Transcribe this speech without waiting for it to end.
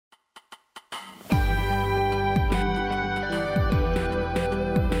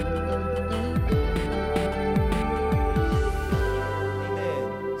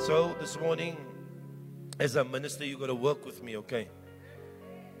this morning, as a minister, you got to work with me, okay?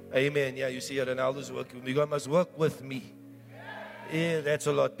 Amen. Yeah, you see, Ronaldo's working with me. You must work with me. Yeah, that's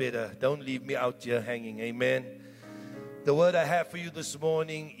a lot better. Don't leave me out here hanging. Amen. The word I have for you this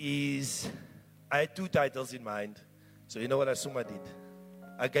morning is, I had two titles in mind. So you know what Asuma did?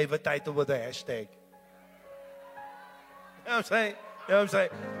 I gave a title with a hashtag. You know what I'm saying? You know what I'm saying?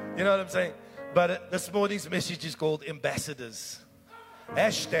 You know what I'm saying? But this morning's message is called Ambassadors.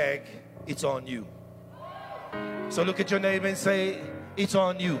 Hashtag, it's on you. So look at your neighbor and say, it's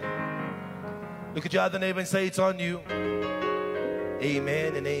on you. Look at your other neighbor and say, it's on you.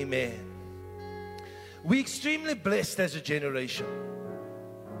 Amen and amen. We're extremely blessed as a generation.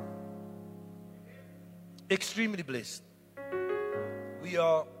 Extremely blessed. We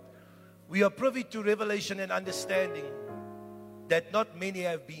are privy to revelation and understanding that not many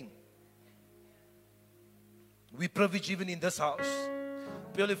have been. We're privileged even in this house,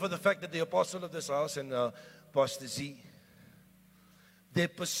 purely for the fact that the apostle of this house and Pastor Z, their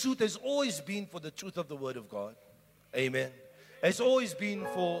pursuit has always been for the truth of the Word of God. Amen. Has always been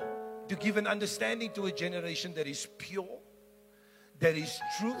to give an understanding to a generation that is pure, that is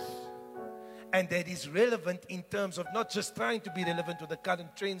truth, and that is relevant in terms of not just trying to be relevant to the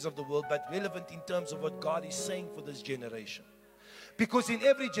current trends of the world, but relevant in terms of what God is saying for this generation. Because in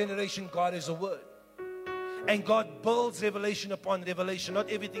every generation, God has a word. And God builds revelation upon revelation. Not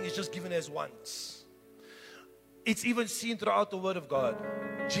everything is just given as once. It's even seen throughout the Word of God.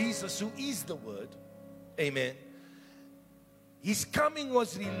 Jesus, who is the Word, amen, His coming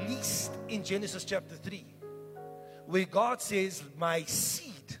was released in Genesis chapter 3, where God says, my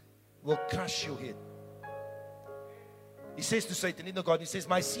seed will crush your head. He says to Satan in the garden, He says,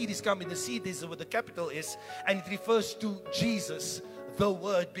 my seed is coming. The seed is with a capital S, and it refers to Jesus, the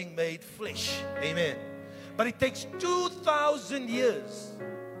Word being made flesh. Amen. But it takes 2,000 years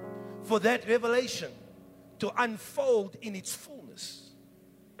for that revelation to unfold in its fullness.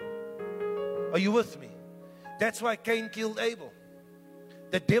 Are you with me? That's why Cain killed Abel.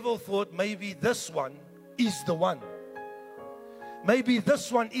 The devil thought maybe this one is the one. Maybe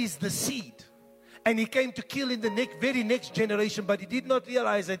this one is the seed. And he came to kill in the very next generation, but he did not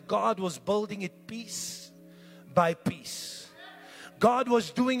realize that God was building it piece by piece. God was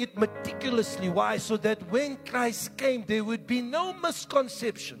doing it meticulously. Why? So that when Christ came, there would be no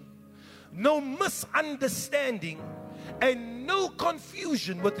misconception, no misunderstanding, and no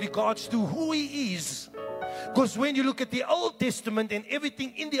confusion with regards to who He is. Because when you look at the Old Testament and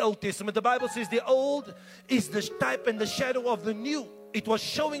everything in the Old Testament, the Bible says the old is the type and the shadow of the new. It was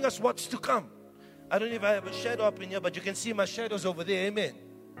showing us what's to come. I don't know if I have a shadow up in here, but you can see my shadows over there. Amen.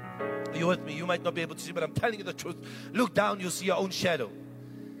 Are you with me? You might not be able to see, but I'm telling you the truth. Look down, you'll see your own shadow.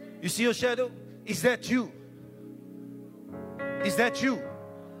 You see your shadow? Is that you? Is that you?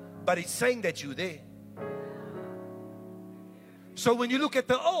 But it's saying that you're there. So when you look at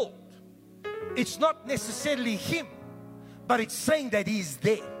the old, it's not necessarily him, but it's saying that he's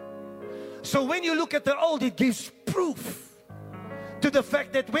there. So when you look at the old, it gives proof to the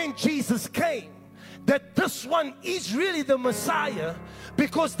fact that when Jesus came, that this one is really the Messiah,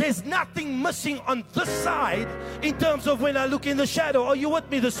 because there's nothing missing on this side in terms of when I look in the shadow. Are you with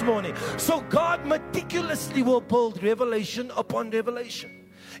me this morning? So God meticulously will build revelation upon revelation.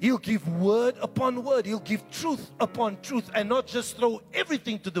 He'll give word upon word. He'll give truth upon truth, and not just throw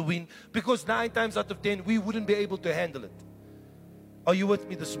everything to the wind, because 9 times out of 10 we wouldn't be able to handle it. Are you with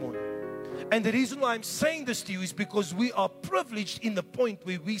me this morning? And the reason why I'm saying this to you is because we are privileged in the point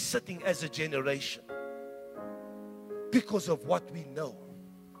where we're sitting as a generation. Because of what we know.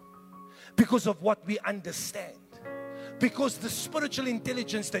 Because of what we understand. Because the spiritual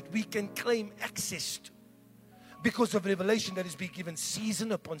intelligence that we can claim access to. Because of revelation that is being given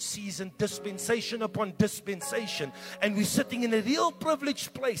season upon season, dispensation upon dispensation. And we're sitting in a real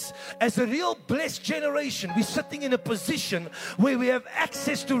privileged place. As a real blessed generation, we're sitting in a position where we have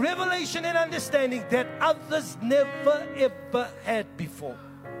access to revelation and understanding that others never ever had before.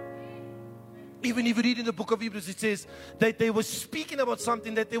 Even if you read in the book of Hebrews, it says that they were speaking about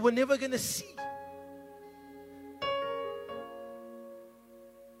something that they were never going to see.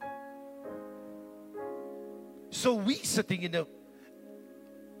 So we sitting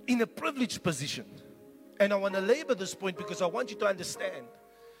in a privileged position. And I want to labor this point because I want you to understand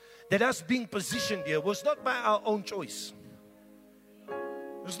that us being positioned here was not by our own choice.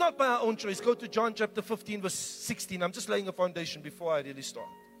 It was not by our own choice. Go to John chapter 15 verse 16. I'm just laying a foundation before I really start.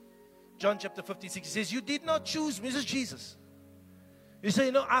 John chapter 15, 16 says, you did not choose me. This is Jesus. You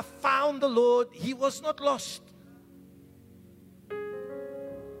say, I found the Lord. He was not lost.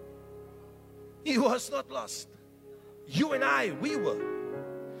 He was not lost. You and I, we were.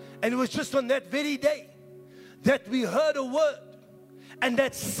 And it was just on that very day that we heard a word, and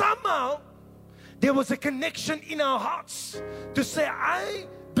that somehow there was a connection in our hearts to say, I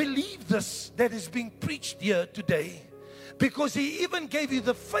believe this that is being preached here today. Because He even gave you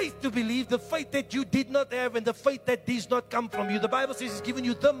the faith to believe, the faith that you did not have and the faith that does not come from you. The Bible says He's given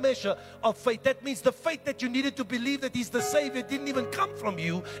you the measure of faith. That means the faith that you needed to believe that He's the Savior didn't even come from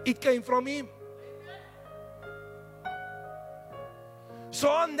you. It came from Him. So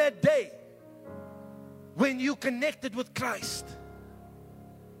on that day, when you connected with Christ,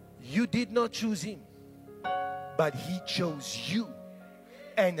 you did not choose Him, but He chose you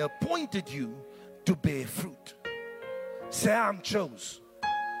and appointed you to bear fruit. Say, I'm chose.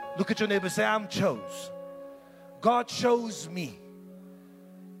 Look at your neighbor, say, I'm chose. God chose me.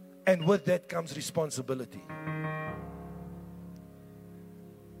 And with that comes responsibility.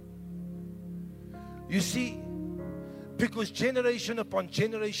 You see, because generation upon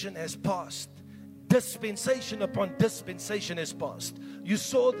generation has passed, dispensation upon dispensation has passed. You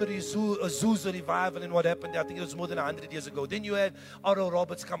saw the Azusa revival and what happened there. I think it was more than 100 years ago. Then you had Oral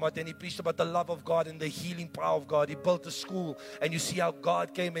Roberts come out and he preached about the love of God and the healing power of God. He built a school, and you see how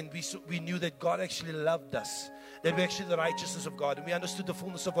God came, and we knew that God actually loved us, that we're actually the righteousness of God, and we understood the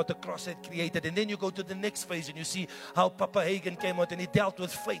fullness of what the cross had created. And then you go to the next phase and you see how Papa Hagen came out and he dealt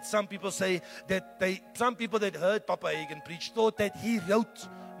with faith. Some people say that some people that heard Papa Hagen preach thought that he wrote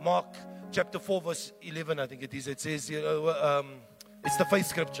Mark chapter 4 verse 11, I think it is. It says, it's the faith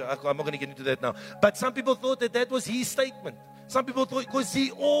scripture. I'm not going to get into that now. But some people thought that that was his statement. Some people thought, because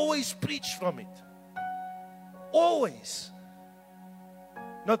he always preached from it. Always.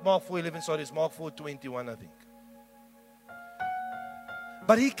 Not Mark 4:11, sorry, it's Mark 4:21, I think.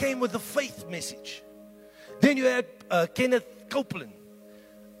 But he came with the faith message. Then you had Kenneth Copeland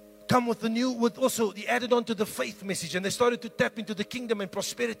come with also, he added on to the faith message, and they started to tap into the kingdom and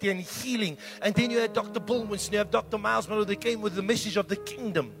prosperity and healing. And then you had Dr. Bill Winston, you have Dr. Miles Monroe, they came with the message of the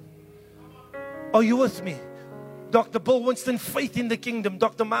kingdom. Are you with me? Dr. Bill Winston, faith in the kingdom.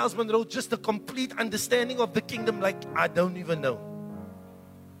 Dr. Miles Monroe, just a complete understanding of the kingdom like I don't even know.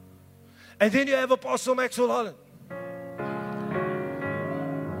 And then you have Apostle Maxwell Holland.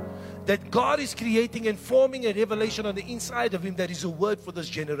 That God is creating and forming a revelation on the inside of him that is a word for this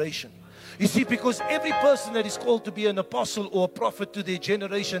generation. You see, because every person that is called to be an apostle or a prophet to their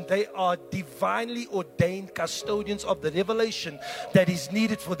generation, they are divinely ordained custodians of the revelation that is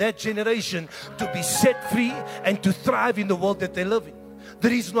needed for that generation to be set free and to thrive in the world that they live in. The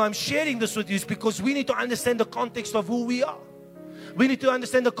reason why I'm sharing this with you is because we need to understand the context of who we are. We need to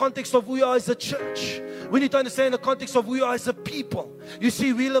understand the context of who we are as a church. We need to understand the context of who we are as a people. You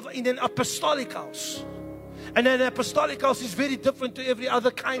see, we live in an apostolic house. And an apostolic house is very different to every other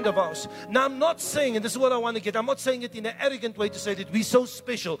kind of house. Now, I'm not saying, and this is what I want to get, I'm not saying it in an arrogant way to say that we're so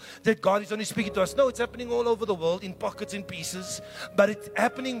special that God is only speaking to us. No, it's happening all over the world in pockets and pieces. But it's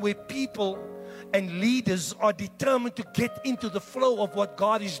happening where people and leaders are determined to get into the flow of what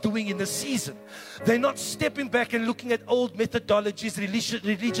God is doing in the season. They're not stepping back and looking at old methodologies,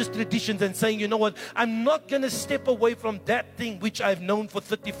 religious traditions, and saying, you know what, I'm not going to step away from that thing which I've known for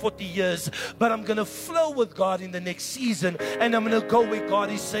 30, 40 years, but I'm going to flow with God in the next season, and I'm going to go where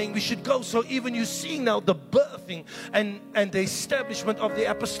God is saying we should go. So even you're seeing now the birthing and the establishment of the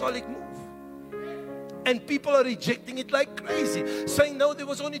apostolic move. And people are rejecting it like crazy, saying, no, there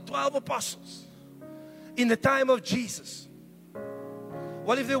was only 12 apostles in the time of Jesus.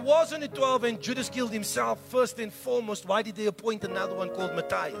 Well, if there was only 12 and Judas killed himself first and foremost, why did they appoint another one called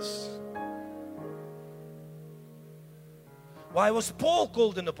Matthias? Why was Paul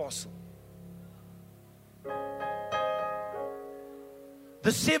called an apostle?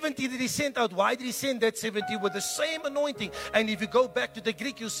 The 70 that he sent out, why did he send that 70? With the same anointing. And if you go back to the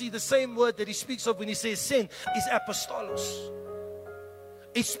Greek, you'll see the same word that he speaks of when he says send is apostolos.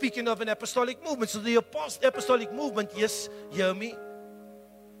 It's speaking of an apostolic movement. So the apostolic movement, yes, hear me,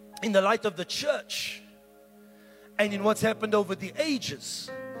 in the light of the church and in what's happened over the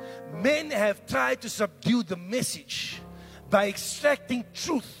ages, men have tried to subdue the message by extracting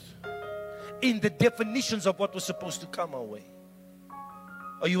truth in the definitions of what was supposed to come our way.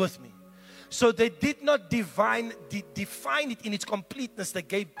 Are you with me? So they did not define it in its completeness. They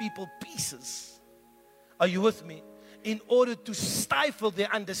gave people pieces. Are you with me? In order to stifle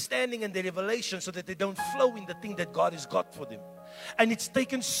their understanding and their revelation so that they don't flow in the thing that God has got for them. And it's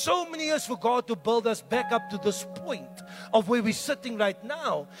taken so many years for God to build us back up to this point of where we're sitting right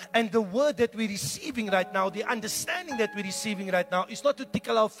now. And the word that we're receiving right now, the understanding that we're receiving right now, is not to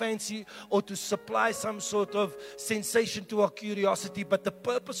tickle our fancy or to supply some sort of sensation to our curiosity, but the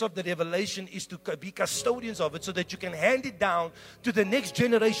purpose of the revelation is to be custodians of it so that you can hand it down to the next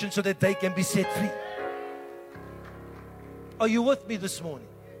generation so that they can be set free. Are you with me this morning?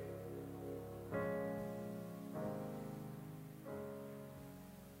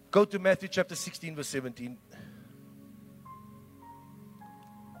 Go to Matthew chapter 16, verse 17.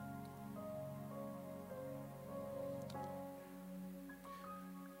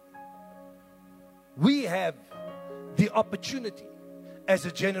 We have the opportunity as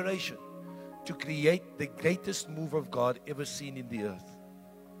a generation to create the greatest move of God ever seen in the earth.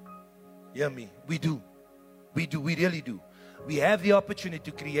 Hear me? We do. We do. We really do. We have the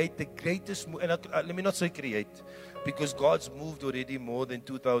opportunity to create the greatest move. And let me not say create, because God's moved already more than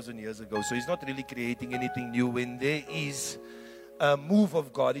 2,000 years ago. So He's not really creating anything new. When there is a move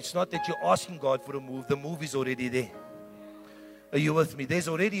of God, it's not that you're asking God for a move. The move is already there. Are you with me? There's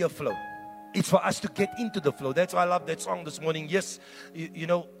already a flow. It's for us to get into the flow. That's why I love that song this morning. Yes, you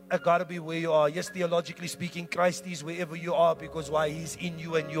know, I gotta be where you are. Yes, theologically speaking, Christ is wherever you are, because why? He's in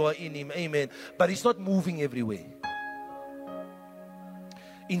you and you are in Him. Amen. But He's not moving everywhere.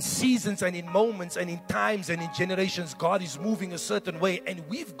 In seasons and in moments and in times and in generations, God is moving a certain way, and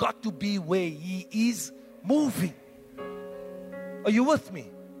we've got to be where He is moving. Are you with me?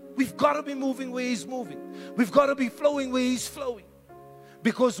 We've got to be moving where He's moving. We've got to be flowing where He's flowing.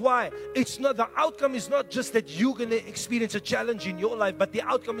 Because why? It's not, the outcome is not just that you're going to experience a challenge in your life, but the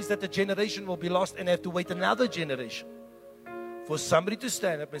outcome is that the generation will be lost and have to wait another generation for somebody to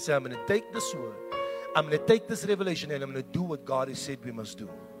stand up and say, I'm going to take this word, I'm going to take this revelation, and I'm going to do what God has said we must do.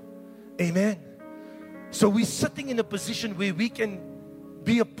 Amen. So we're sitting in a position where we can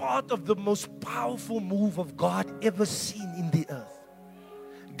be a part of the most powerful move of God ever seen in the earth.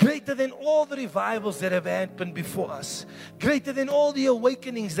 Greater than all the revivals that have happened before us. Greater than all the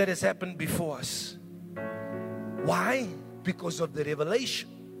awakenings that has happened before us. Why? Because of the revelation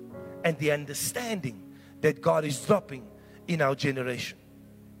and the understanding that God is dropping in our generation.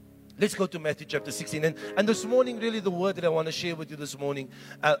 Let's go to Matthew chapter 16. And this morning, really the word that I want to share with you this morning,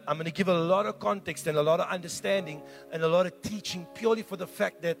 I'm going to give a lot of context and a lot of understanding and a lot of teaching, purely for the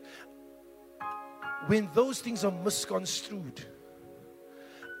fact that when those things are misconstrued,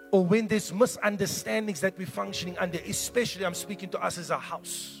 or when there's misunderstandings that we're functioning under, especially I'm speaking to us as a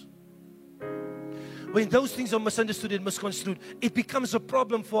house. When those things are misunderstood and misconstrued, it becomes a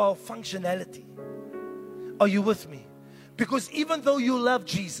problem for our functionality. Are you with me? Because even though you love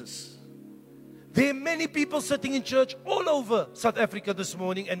Jesus, there are many people sitting in church all over South Africa this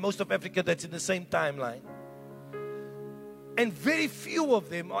morning, and most of Africa that's in the same timeline. And very few of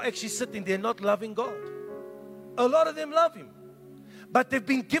them are actually sitting there not loving God. A lot of them love Him. But they've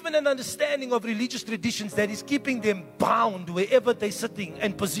been given an understanding of religious traditions that is keeping them bound wherever they're sitting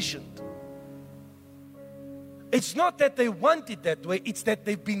and positioned. It's not that they want it that way, it's that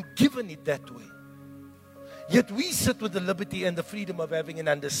they've been given it that way. Yet we sit with the liberty and the freedom of having an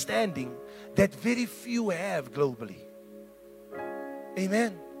understanding that very few have globally.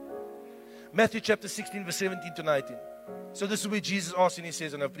 Amen. Matthew chapter 16, verse 17 to 19. So this is where Jesus asks, and He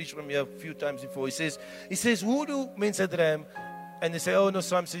says, and I've preached from here a few times before, He says, who do men say that I am? And they say, oh no,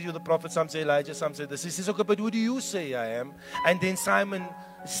 some say you're the prophet, some say Elijah, some say this. He says, okay, but who do you say I am? And then Simon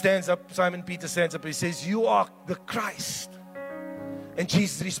Peter stands up and he says, you are the Christ. And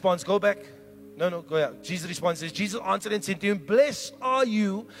Jesus responds, go back. No, go out. Jesus responds, says, Jesus answered and said to him, blessed are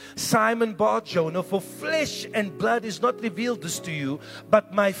you, Simon Bar-Jonah, for flesh and blood is not revealed this to you,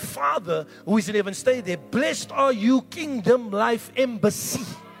 but my Father who is in heaven. Stay there. Blessed are you, Kingdom Life Embassy.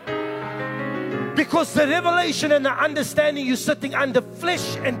 Because the revelation and the understanding you're sitting under,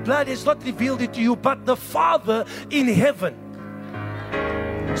 flesh and blood has not revealed it to you, but the Father in heaven.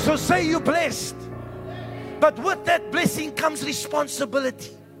 So say you're blessed. But with that blessing comes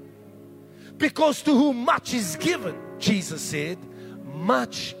responsibility. Because to whom much is given, Jesus said,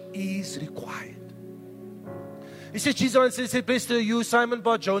 much is required. He said, Jesus said, blessed are you, Simon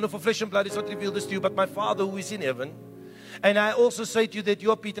Bar-Jonah, for flesh and blood is not revealed this to you, but my Father who is in heaven. And I also say to you that you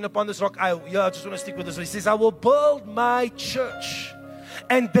are Peter, and upon this rock, I just want to stick with this. He says, I will build my church,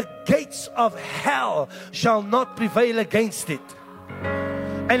 and the gates of hell shall not prevail against it.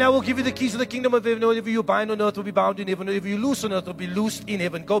 And I will give you the keys of the kingdom of heaven. Whatever you bind on earth will be bound in heaven. Whatever you loose on earth will be loosed in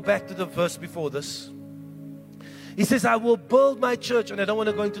heaven. Go back to the verse before this. He says, I will build my church. And I don't want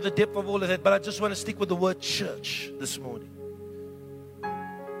to go into the depth of all of that, but I just want to stick with the word church this morning.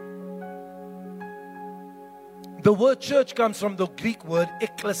 The word church comes from the Greek word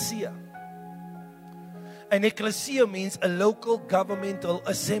ekklesia. And ecclesia means a local governmental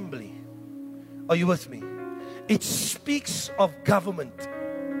assembly. Are you with me? It speaks of government.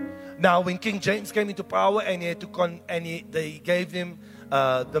 Now, when King James came into power and they gave him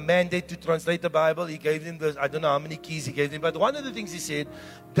the mandate to translate the Bible, he gave him I don't know how many keys he gave him, but one of the things he said,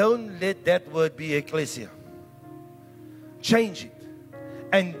 don't let that word be ecclesia. Change it.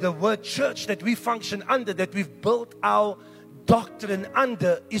 And the word church that we function under, that we've built our doctrine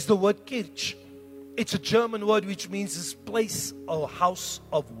under, is the word Kirche. It's a German word which means this place or house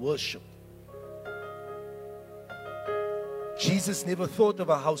of worship. Jesus never thought of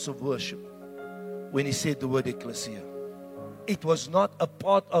a house of worship when he said the word ecclesia. It was not a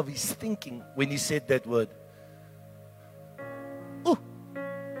part of his thinking when he said that word. Oh,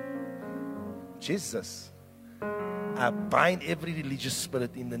 Jesus. I bind every religious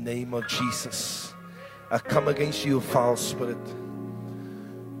spirit in the name of Jesus. I come against you, foul spirit.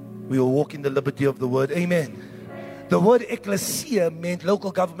 We will walk in the liberty of the word. Amen. The word ecclesia meant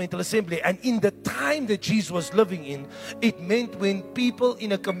local governmental assembly. And in the time that Jesus was living in, it meant when people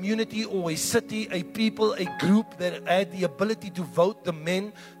in a community or a city, a people, a group that had the ability to vote, the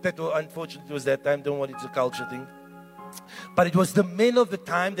men that were, unfortunately it was that time, don't worry, it's a culture thing. But it was the men of the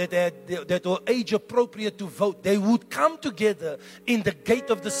time that were age appropriate to vote. They would come together in the gate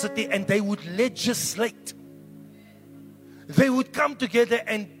of the city and they would legislate. They would come together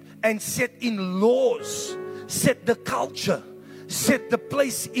and set in laws, set the culture, set the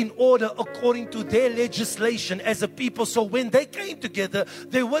place in order according to their legislation as a people. So when they came together,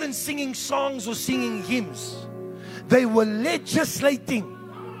 they weren't singing songs or singing hymns. They were legislating.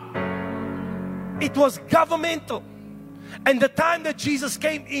 It was governmental. And the time that Jesus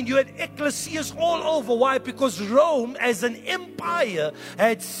came in, you had ecclesias all over. Why? Because Rome as an empire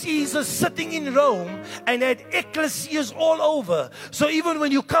had Caesar sitting in Rome and had ecclesias all over. So even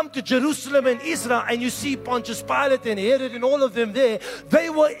when you come to Jerusalem and Israel and you see Pontius Pilate and Herod and all of them there, they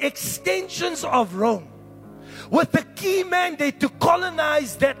were extensions of Rome with the key mandate to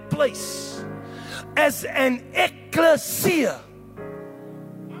colonize that place as an ecclesia.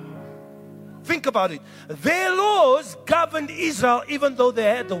 Think about it. Their laws governed Israel even though they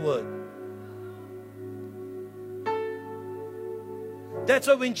had the word. That's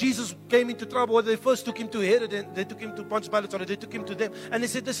why when Jesus came into trouble, they first took him to Herod and they took him to Pontius Pilate, or they took him to them. And they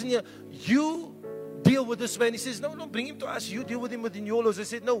said, listen here, you deal with this man. He says, no, bring him to us. You deal with him within your laws. They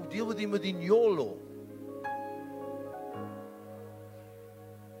said, no, deal with him within your law.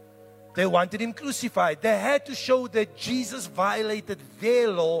 They wanted him crucified. They had to show that Jesus violated their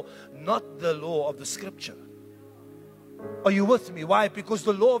law, not the law of the scripture. Are you with me? Why? Because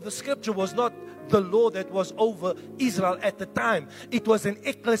the law of the scripture was not the law that was over Israel at the time. It was an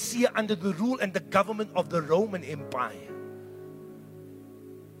ecclesia under the rule and the government of the Roman Empire.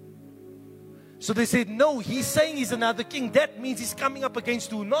 So they said, no, he's saying he's another king. That means he's coming up against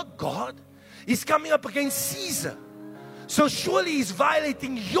who? Not God. He's coming up against Caesar. So surely he's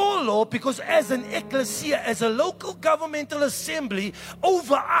violating your law, because as an ecclesia, as a local governmental assembly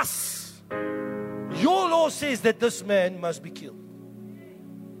over us, your law says that this man must be killed.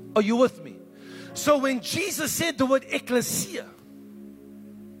 Are you with me? So when Jesus said the word ecclesia,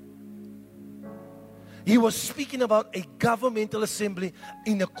 he was speaking about a governmental assembly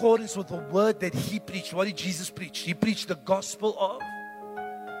in accordance with the word that he preached. What did Jesus preach? He preached the gospel of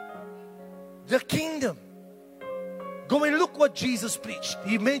the kingdom. Go and look what Jesus preached.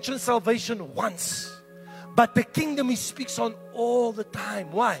 He mentioned salvation once, but the kingdom he speaks on all the time.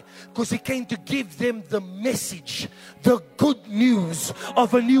 Why? Because he came to give them the message, the good news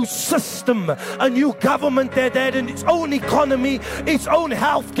of a new system, a new government that had its own economy, its own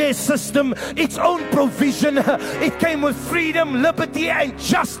healthcare system, its own provision. It came with freedom, liberty, and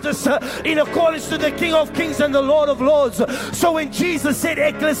justice in accordance to the King of Kings and the Lord of Lords. So when Jesus said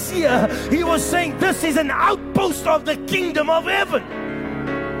ecclesia, he was saying this is an outpost of the kingdom of heaven.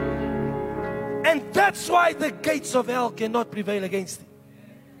 And that's why the gates of hell cannot prevail against it.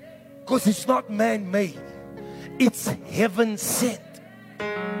 Because it's not man-made. It's heaven-sent.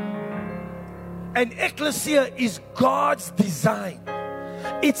 An ecclesia is God's design.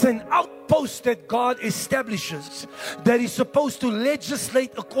 It's an outpost that God establishes that is supposed to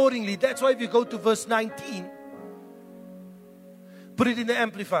legislate accordingly. That's why if you go to verse 19, put it in the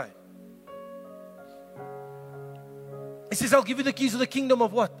Amplified. It says, I'll give you the keys of the kingdom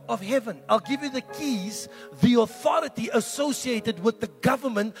of what? Of heaven. I'll give you the keys, the authority associated with the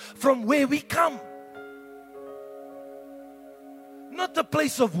government from where we come. Not the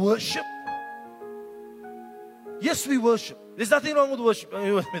place of worship. Yes, we worship. There's nothing wrong with worship. Are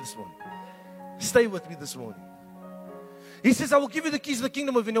you with me this morning? Stay with me this morning. He says, I will give you the keys of the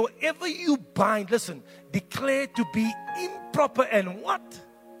kingdom of heaven. Whatever you bind, listen, declare to be improper and what?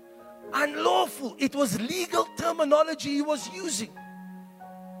 Unlawful. It was legal terminology he was using.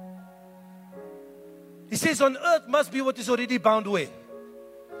 He says, on earth must be what is already bound where?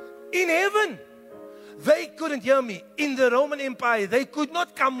 In heaven. They couldn't hear me. In the Roman Empire, they could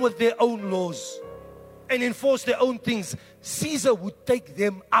not come with their own laws and enforce their own things. Caesar would take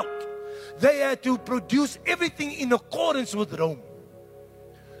them out. They had to produce everything in accordance with Rome.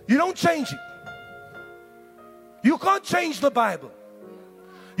 You don't change it. You can't change the Bible.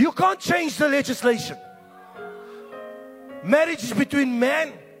 You can't change the legislation. Marriage is between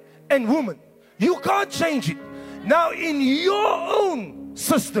man and woman. You can't change it. Now in your own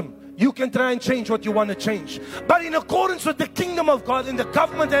system, you can try and change what you want to change. But in accordance with the kingdom of God and the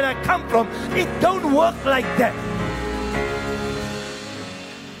government that I come from, it don't work like that.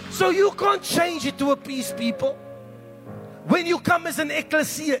 So you can't change it to appease people. When you come as an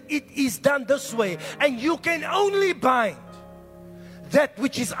ecclesia, it is done this way. And you can only bind that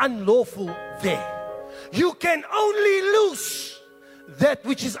which is unlawful there. You can only loose that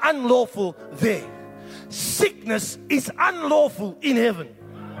which is unlawful there. Sickness is unlawful in heaven.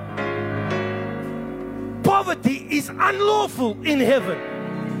 Poverty is unlawful in heaven.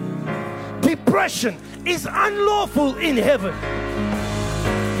 Depression is unlawful in heaven.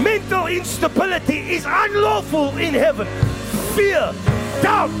 Mental instability is unlawful in heaven. Fear,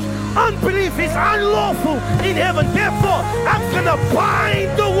 doubt, unbelief is unlawful in heaven. Therefore, I'm going to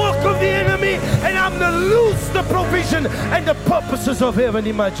bind the work of the enemy and I'm going to lose the provision and the purposes of heaven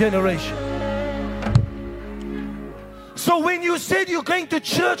in my generation. So when you said you're going to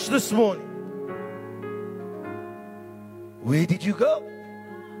church this morning, where did you go?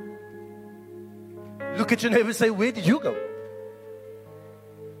 Look at your neighbor and say, where did you go?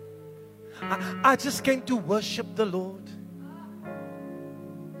 I just came to worship the Lord.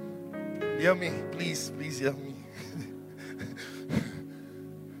 Hear me, please hear me.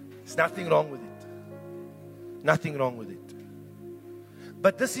 There's nothing wrong with it. Nothing wrong with it.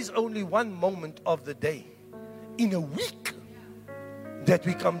 But this is only one moment of the day in a week that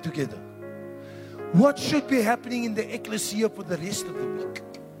we come together. What should be happening in the ecclesia for the rest of the week?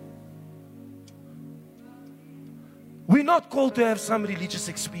 We're not called to have some religious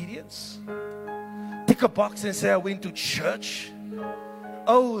experience. Tick a box and say, I went to church.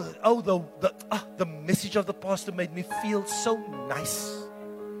 The message of the pastor made me feel so nice.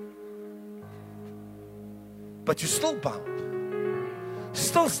 But you're still bound.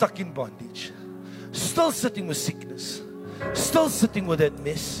 Still stuck in bondage. Still sitting with sickness. Still sitting with that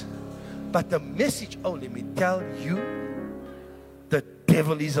mess. But the message, let me tell you, the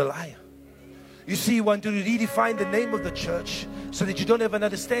devil is a liar. You see, you want to redefine the name of the church so that you don't have an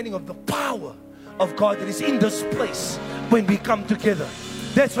understanding of the power of God that is in this place when we come together.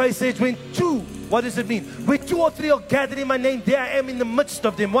 That's why he says, what does it mean? When 2 or 3 are gathered in my name, there I am in the midst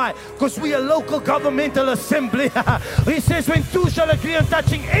of them. Why? Because we are a local governmental assembly. He says, when 2 shall agree on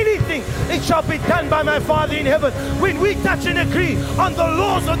touching anything, it shall be done by my Father in heaven. When we touch and agree on the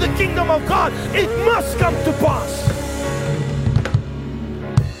laws of the kingdom of God, it must come to pass.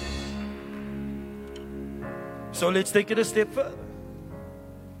 So let's take it a step further.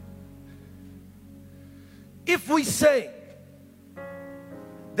 If we say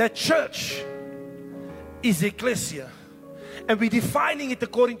that church is ecclesia, and we're defining it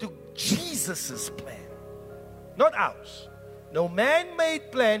according to Jesus' plan, not ours. No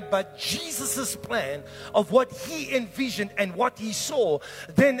man-made plan, but Jesus' plan of what he envisioned and what he saw.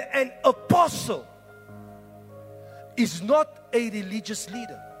 Then an apostle is not a religious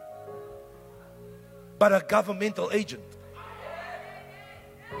leader, but a governmental agent.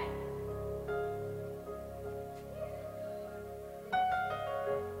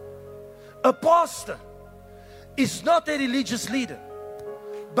 A pastor is not a religious leader,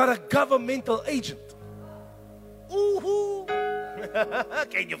 but a governmental agent. Ooh,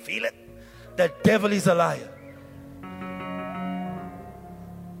 can you feel it? The devil is a liar.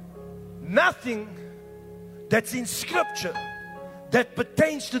 Nothing that's in scripture that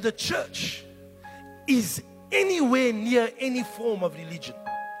pertains to the church is anywhere near any form of religion.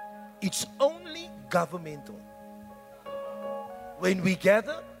 It's only governmental. When we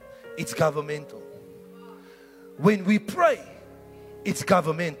gather, it's governmental. When we pray, it's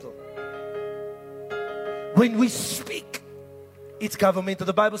governmental. When we speak, it's governmental.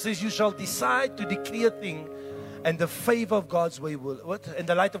 The Bible says you shall decide to decree a thing, and the favor of God's way will, and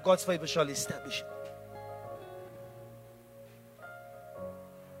the light of God's favor shall establish it.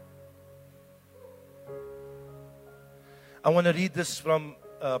 I want to read this from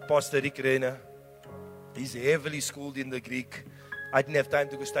Pastor Rick Renner. He's heavily schooled in the Greek. I didn't have time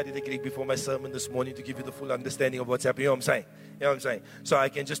to go study the Greek before my sermon this morning to give you the full understanding of what's happening. You know what I'm saying? You know what I'm saying? So I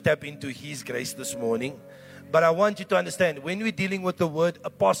can just tap into His grace this morning. But I want you to understand, when we're dealing with the word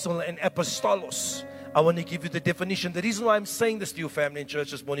apostle and apostolos, I want to give you the definition. The reason why I'm saying this to you, family in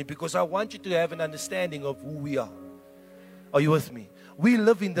church this morning, because I want you to have an understanding of who we are. Are you with me? We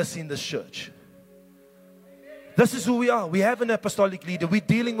live in this church. This is who we are. We have an apostolic leader. We're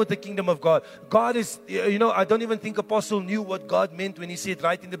dealing with the kingdom of God. God is, I don't even think Apostle knew what God meant when he said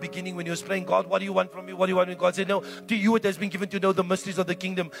right in the beginning when he was praying, God, what do you want from me? What do you want? And God said, no, to you it has been given to know the mysteries of the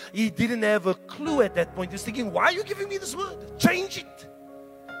kingdom. He didn't have a clue at that point. He was thinking, why are you giving me this word? Change it.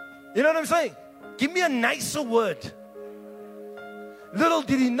 You know what I'm saying? Give me a nicer word. Little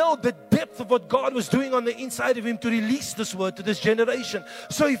did he know the depth of what God was doing on the inside of him to release this word to this generation.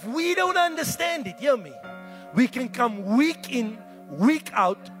 So if we don't understand it, hear me, we can come week in, week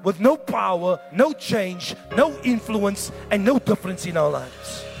out with no power, no change, no influence, and no difference in our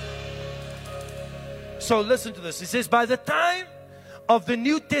lives. So listen to this. It says, by the time of the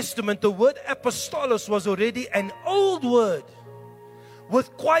New Testament, the word apostolos was already an old word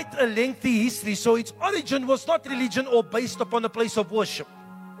with quite a lengthy history. So its origin was not religion or based upon a place of worship.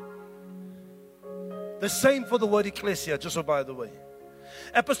 The same for the word ecclesia, just so by the way.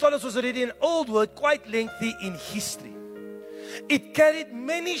 Apostolos was already an old word, quite lengthy in history. It carried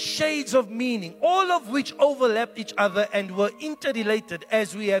many shades of meaning, all of which overlapped each other and were interrelated,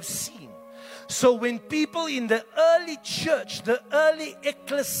 as we have seen. So when people in the early church, the early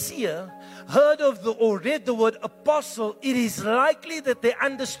ecclesia, heard of or read the word apostle, it is likely that they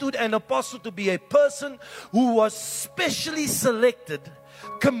understood an apostle to be a person who was specially selected,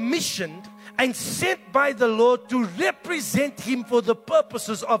 commissioned, and sent by the Lord to represent Him for the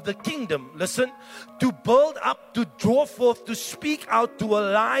purposes of the kingdom. Listen, to build up, to draw forth, to speak out, to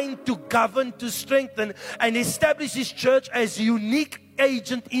align, to govern, to strengthen, and establish His church as a unique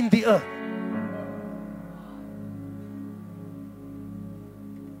agent in the earth.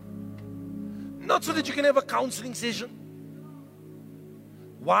 Not so that you can have a counseling session.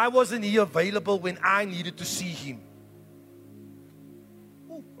 Why wasn't he available when I needed to see him?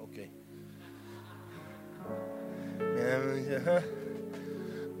 Ooh, okay.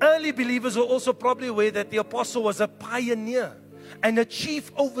 Early believers were also probably aware that the apostle was a pioneer and a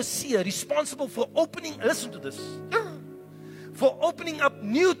chief overseer responsible for opening, listen to this, for opening up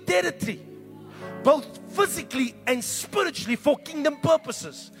new territory, both physically and spiritually, for kingdom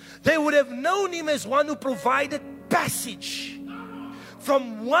purposes. They would have known him as one who provided passage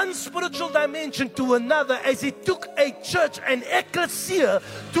from one spiritual dimension to another as he took a church, an ecclesia,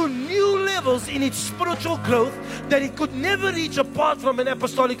 to new levels in its spiritual growth that it could never reach apart from an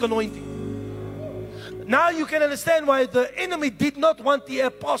apostolic anointing. Now you can understand why the enemy did not want the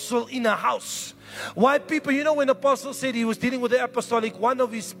apostle in a house. Why people, when Apostle said he was dealing with the apostolic, one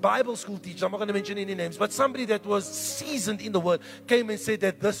of his Bible school teachers, I'm not going to mention any names, but somebody that was seasoned in the word came and said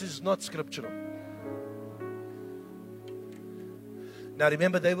that this is not scriptural. Now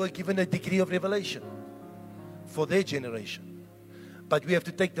remember, they were given a degree of revelation for their generation. But we have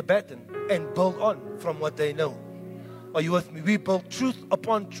to take the baton and build on from what they know. Are you with me? We build truth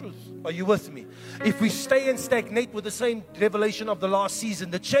upon truth. Are you with me? If we stay and stagnate with the same revelation of the last season,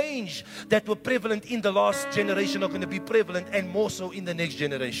 the change that were prevalent in the last generation are going to be prevalent and more so in the next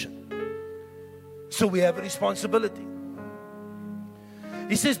generation. So we have a responsibility.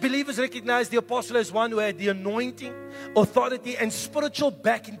 He says believers recognize the apostle as one who had the anointing, authority, and spiritual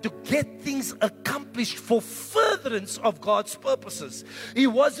backing to get things accomplished for furtherance of God's purposes. He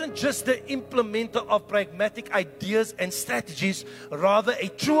wasn't just the implementer of pragmatic ideas and strategies. Rather, a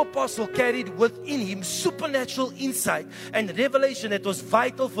true apostle carried within him supernatural insight and revelation that was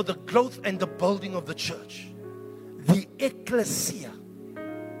vital for the growth and the building of the church. The ecclesia,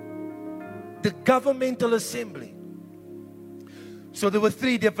 the governmental assembly. So there were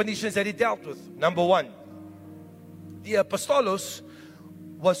three definitions that he dealt with. Number one, the apostolos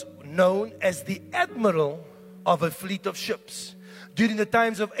was known as the admiral of a fleet of ships. During the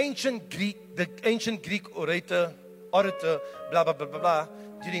times of ancient Greek, the ancient Greek orator, blah, blah, blah, blah, blah,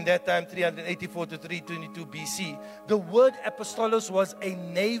 during that time, 384 to 322 BC, the word apostolos was a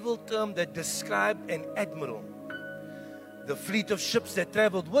naval term that described an admiral. The fleet of ships that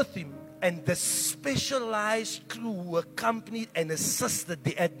traveled with him, and the specialized crew who accompanied and assisted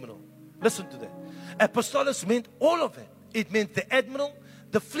the admiral. Listen to that. Apostolos meant all of it. It meant the admiral,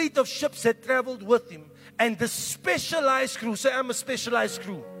 the fleet of ships that traveled with him, and the specialized crew. Say, I'm a specialized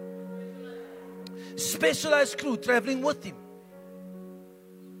crew. Specialized crew traveling with him.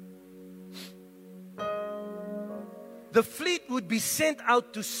 The fleet would be sent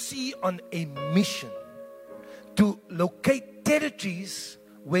out to sea on a mission. to locate territories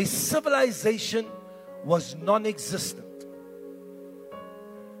where civilization was non-existent.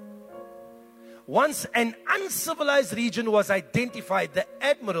 Once an uncivilized region was identified, the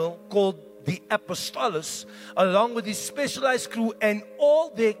admiral, called the Apostolos, along with his specialized crew and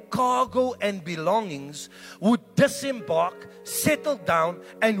all their cargo and belongings, would disembark, settle down,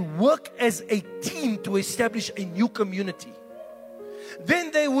 and work as a team to establish a new community.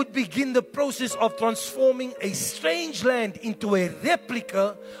 Then they would begin the process of transforming a strange land into a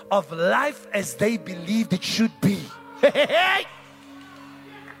replica of life as they believed it should be.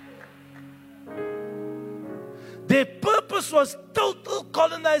 Their purpose was total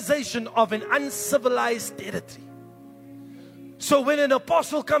colonization of an uncivilized territory. So when an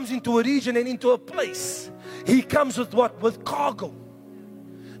apostle comes into a region and into a place, he comes with what? With cargo.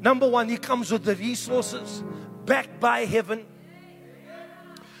 Number one, he comes with the resources backed by heaven,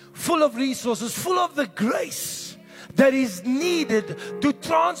 full of resources, full of the grace that is needed to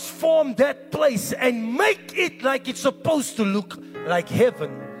transform that place and make it like it's supposed to look, like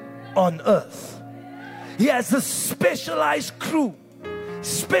heaven on earth. He has a specialized crew,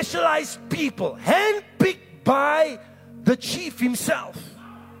 specialized people, handpicked by the chief himself.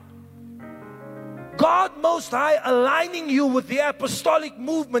 God Most High aligning you with the apostolic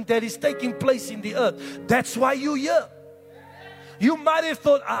movement that is taking place in the earth. That's why you're here. You might have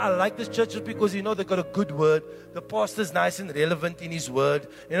thought, I like this church just because, you know, they got a good word. The pastor's nice and relevant in his word.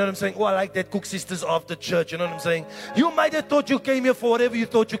 You know what I'm saying? Oh, I like that Cook Sisters after church. You know what I'm saying? You might have thought you came here for whatever you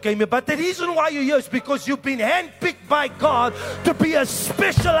thought you came here. But the reason why you're here is because you've been handpicked by God to be a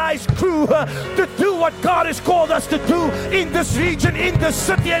specialized crew, to do what God has called us to do in this region, in this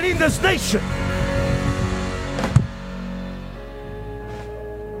city, and in this nation.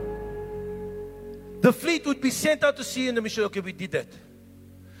 The fleet would be sent out to sea in the mission. Okay, we did that.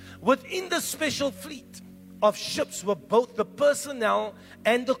 Within the special fleet of ships were both the personnel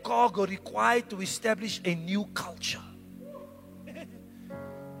and the cargo required to establish a new culture,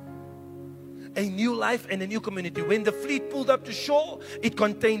 a new life and a new community. When the fleet pulled up to shore, it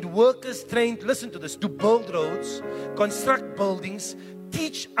contained workers trained, listen to this, to build roads, construct buildings,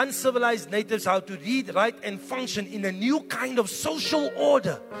 teach uncivilized natives how to read, write, and function in a new kind of social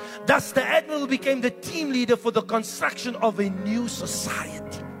order. Thus, the admiral became the team leader for the construction of a new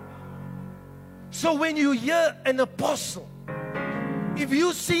society. So when you hear an apostle, if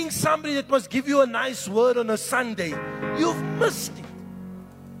you're seeing somebody that must give you a nice word on a Sunday, you've missed it.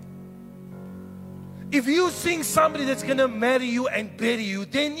 If you're seeing somebody that's going to marry you and bury you,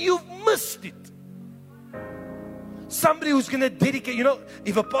 then you've missed it. Somebody who's going to dedicate, you know,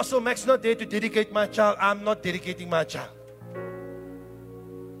 if Apostle Mac's not there to dedicate my child, I'm not dedicating my child.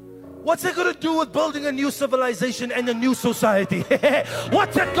 What's that going to do with building a new civilization and a new society?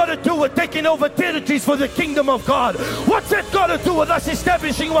 What's that got to do with taking over territories for the kingdom of God? What's that got to do with us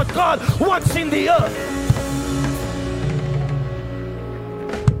establishing what God wants in the earth?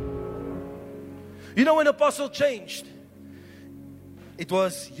 You know when Apostle changed? It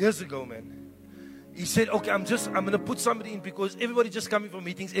was years ago, man. He said, okay, I'm going to put somebody in because everybody just coming for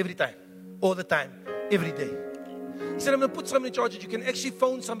meetings every time, all the time, every day. He said, I'm going to put somebody in charge that you can actually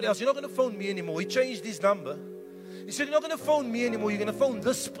phone somebody else. You're not going to phone me anymore. He changed his number. He said, you're not going to phone me anymore. You're going to phone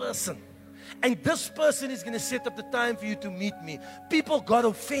this person. And this person is going to set up the time for you to meet me. People got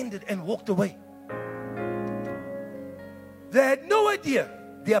offended and walked away. They had no idea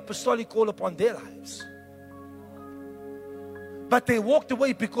the apostolic call upon their lives. But they walked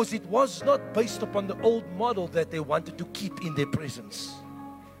away because it was not based upon the old model that they wanted to keep in their presence.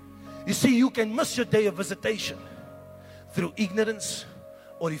 You see, you can miss your day of visitation through ignorance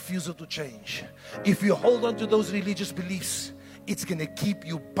or refusal to change. If you hold on to those religious beliefs, it's going to keep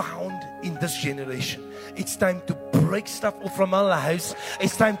you bound in this generation. It's time to break stuff off from our lives.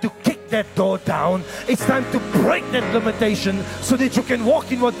 It's time to kick that door down. It's time to break that limitation so that you can walk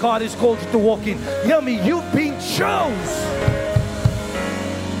in what God has called you to walk in. Hear me, you've been chosen.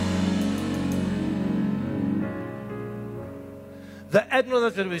 The admiral,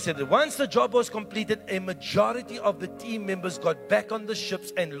 that's what we said, that once the job was completed, a majority of the team members got back on the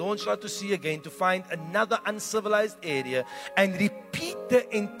ships and launched out to sea again to find another uncivilized area and repeat the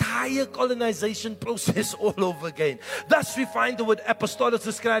entire colonization process all over again. Thus, we find the word apostolos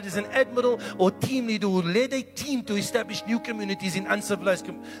described as an admiral or team leader who led a team to establish new communities in uncivilized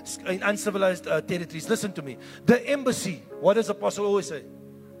territories. Listen to me. The embassy, what does apostle always say?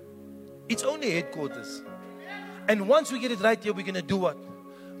 It's only headquarters. And once we get it right here, we're going to do what?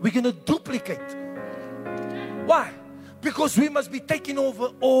 We're going to duplicate. Why? Because we must be taking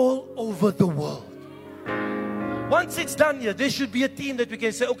over all over the world. Once it's done here, there should be a team that we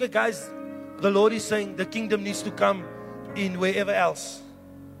can say, okay guys, the Lord is saying the kingdom needs to come in wherever else.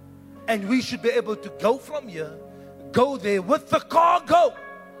 And we should be able to go from here, go there with the cargo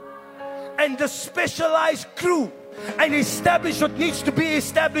and the specialized crew, and establish what needs to be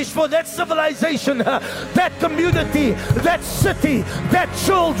established for that civilization, that community, that city, that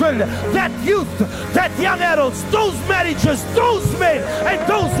children, that youth, that young adults, those marriages, those men and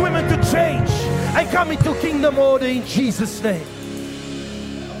those women to change and come into kingdom order in Jesus' name.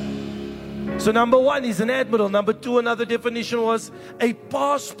 So number one is an admiral. Number two, another definition was a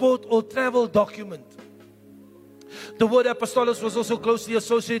passport or travel document. The word apostolos was also closely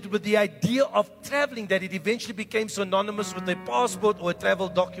associated with the idea of traveling, that it eventually became synonymous with a passport or a travel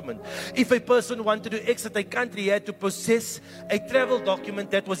document. If a person wanted to exit a country, he had to possess a travel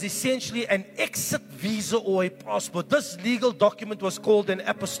document that was essentially an exit visa or a passport. This legal document was called an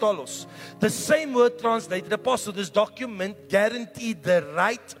apostolos. The same word translated apostle. This document guaranteed the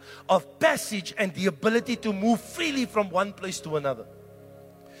right of passage and the ability to move freely from one place to another.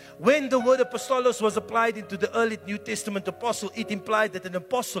 When the word apostolos was applied into the early New Testament apostle, it implied that an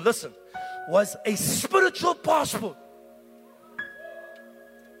apostle, listen, was a spiritual passport.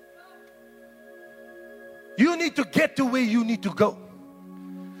 You need to get to where you need to go.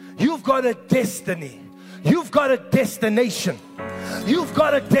 You've got a destiny. You've got a destination. You've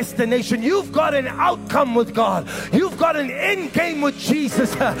got a destination. You've got an outcome with God. You've got an end game with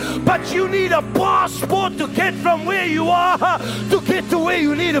Jesus. But you need a passport to get from where you are to get to where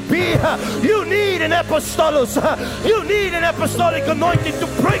you need to be. You need an apostolos. You need an apostolic anointing to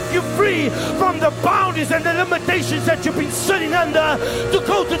break you free from the boundaries and the limitations that you've been sitting under, to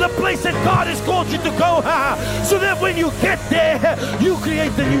go to the place that God has called you to go, so that when you get there, you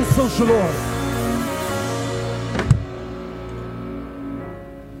create the new social order.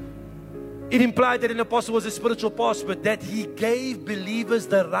 It implied that an apostle was a spiritual passport, that he gave believers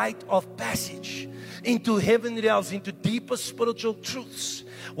the right of passage into heavenly realms, into deeper spiritual truths.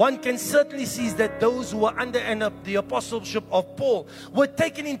 One can certainly see that those who were under the apostleship of Paul were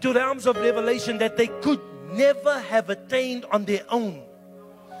taken into realms of revelation that they could never have attained on their own.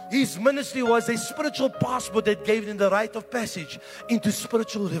 His ministry was a spiritual passport that gave them the right of passage into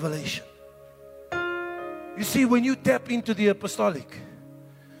spiritual revelation. You see, when you tap into the apostolic,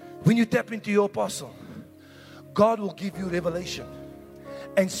 when you tap into your apostle, God will give you revelation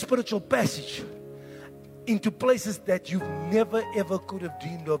and spiritual passage into places that you've never ever could have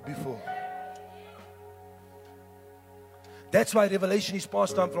dreamed of before. That's why revelation is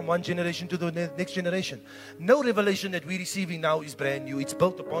passed on from one generation to the next generation. No revelation that we're receiving now is brand new. It's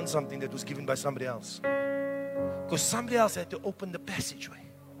built upon something that was given by somebody else. Because somebody else had to open the passageway.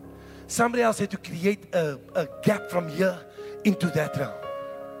 Somebody else had to create a gap from here into that realm.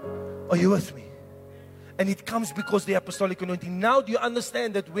 Are you with me? And it comes because the apostolic anointing. Now do you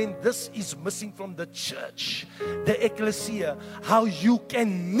understand that when this is missing from the church, the ecclesia, how you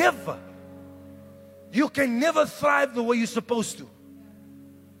can never thrive the way you're supposed to.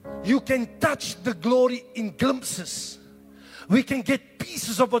 You can touch the glory in glimpses. We can get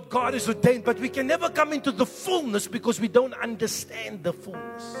pieces of what God has ordained, but we can never come into the fullness because we don't understand the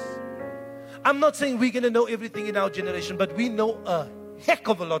fullness. I'm not saying we're going to know everything in our generation, but we know a heck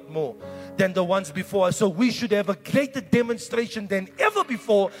of a lot more than the ones before us. So we should have a greater demonstration than ever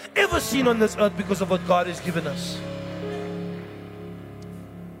before, ever seen on this earth, because of what God has given us.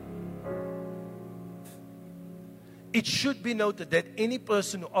 It should be noted that any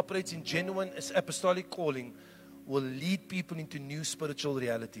person who operates in genuine apostolic calling will lead people into new spiritual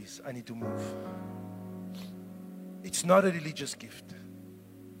realities. I need to move. It's not a religious gift.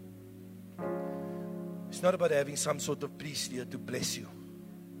 It's not about having some sort of priest here to bless you.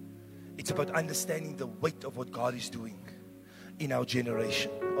 It's about understanding the weight of what God is doing in our generation.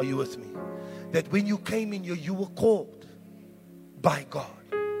 Are you with me? That when you came in here, you were called by God.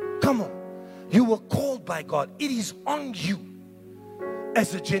 Come on. You were called by God. It is on you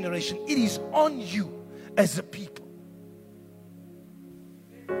as a generation. It is on you as a people.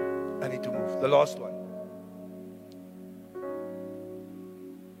 I need to move. The last one.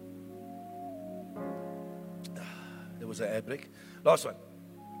 There was an ad break. Last one.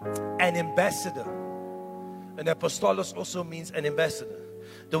 An ambassador. An apostolos also means an ambassador.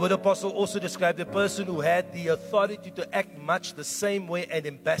 The word apostle also described a person who had the authority to act much the same way an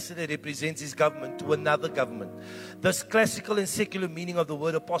ambassador represents his government to another government. This classical and secular meaning of the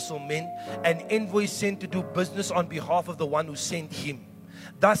word apostle meant an envoy sent to do business on behalf of the one who sent him.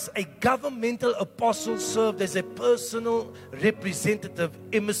 Thus, a governmental apostle served as a personal representative,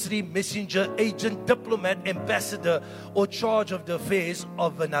 emissary, messenger, agent, diplomat, ambassador, or charge of the affairs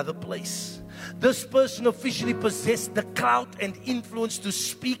of another place. This person officially possessed the clout and influence to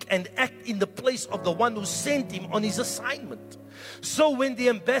speak and act in the place of the one who sent him on his assignment. So when the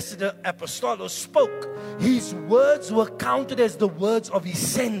ambassador Apostolos spoke, his words were counted as the words of his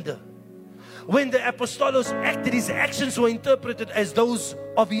sender. When the Apostolos acted, his actions were interpreted as those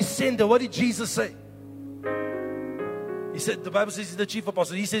of his sender. What did Jesus say? He said, the Bible says he's the chief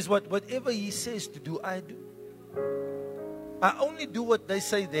apostle. He says, whatever he says to do, I do. I only do what they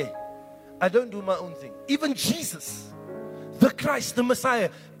say there. I don't do my own thing. Even Jesus, the Christ, the Messiah,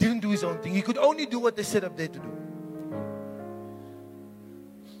 didn't do his own thing. He could only do what they set up there to do.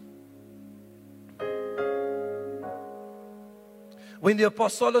 When the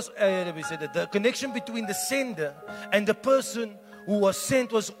Apostolos, we said that the connection between the sender and the person who was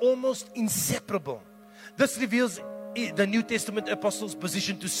sent was almost inseparable. This reveals the New Testament apostles'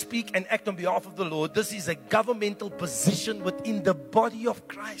 position to speak and act on behalf of the Lord. This is a governmental position within the body of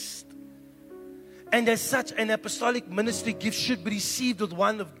Christ. And as such, an apostolic ministry gift should be received with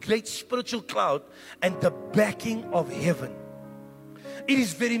one of great spiritual clout and the backing of heaven. It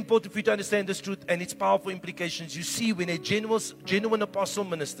is very important for you to understand this truth and its powerful implications. You see, when a genuine apostle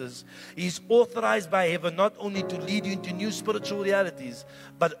ministers, he is authorized by heaven not only to lead you into new spiritual realities,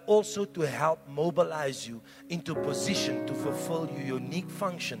 but also to help mobilize you into position to fulfill your unique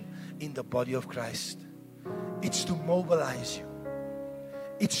function in the body of Christ. It's to mobilize you.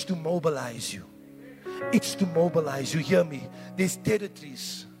 It's to mobilize you. It's to mobilize you. Hear me. There's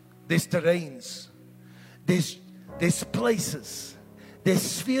territories, there's terrains, there's places, there's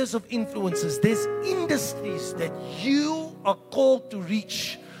spheres of influences, there's industries that you are called to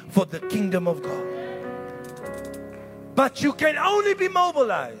reach for the kingdom of God. But you can only be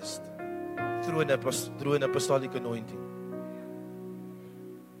mobilized through an apostolic anointing.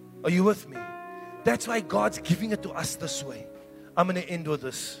 Are you with me? That's why God's giving it to us this way. I'm going to end with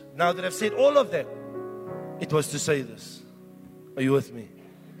this. Now that I've said all of that, it was to say this. Are you with me?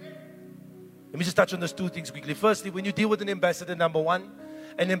 Let me just touch on those two things quickly. Firstly, when you deal with an ambassador, number one,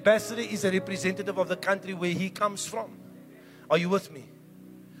 an ambassador is a representative of the country where he comes from. Are you with me?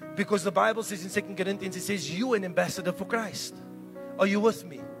 Because the Bible says in 2 Corinthians, it says, you an ambassador for Christ. Are you with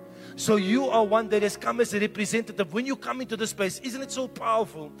me? So you are one that has come as a representative. When you come into this place, isn't it so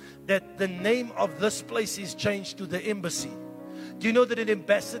powerful that the name of this place is changed to the embassy? Do you know that an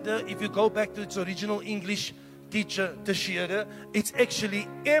ambassador, if you go back to its original English teacher, Teshire, it's actually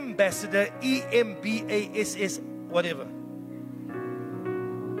ambassador, E-M-B-A-S-S, whatever.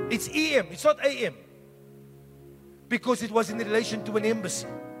 It's E-M, it's not A-M. Because it was in relation to an embassy.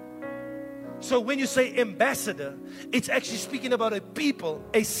 So when you say ambassador, it's actually speaking about a people,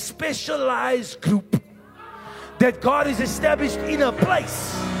 a specialized group that God has established in a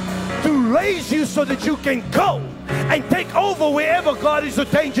place to raise you so that you can go and take over wherever God is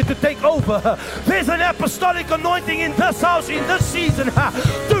ordained you to take over. There's an apostolic anointing in this house, in this season,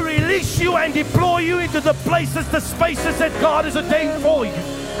 to release you and deploy you into the places, the spaces that God has ordained for you.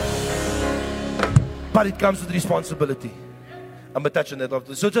 But it comes with responsibility. I'm going to touch on that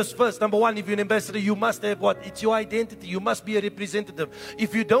after. So just first, number one, if you're an ambassador, you must have what? It's your identity. You must be a representative.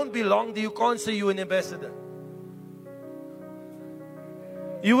 If you don't belong there, you can't say you're an ambassador.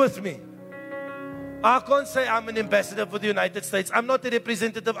 You with me? I can't say I'm an ambassador for the United States. I'm not a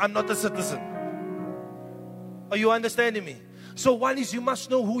representative. I'm not a citizen. Are you understanding me? So one is you must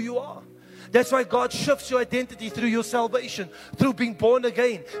know who you are. That's why God shifts your identity through your salvation, through being born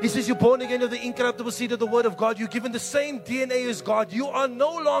again. He says you're born again of the incorruptible seed of the Word of God. You're given the same DNA as God. You are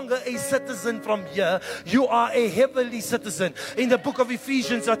no longer a citizen from here. You are a heavenly citizen. In the book of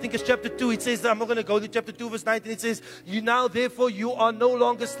Ephesians, I think it's chapter 2, it says, I'm not going to go to chapter 2 verse 19. It says, you now therefore you are no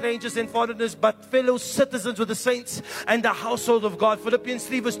longer strangers and foreigners, but fellow citizens with the saints and the household of God. Philippians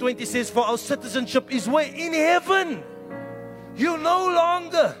 3 verse 20 says, for our citizenship is where? In heaven. You're no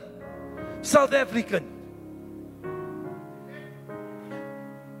longer South African.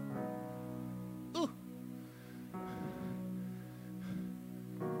 Ooh.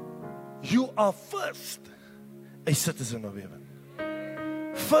 You are first a citizen of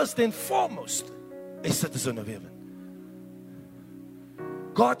heaven. First and foremost, a citizen of heaven.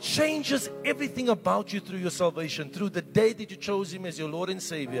 God changes everything about you through your salvation. Through the day that you chose Him as your Lord and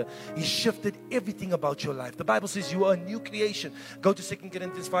Savior, He shifted everything about your life. The Bible says you are a new creation. Go to 2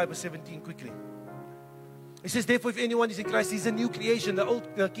 Corinthians 5 verse 17 quickly. It says, therefore, if anyone is in Christ, he's a new creation. The old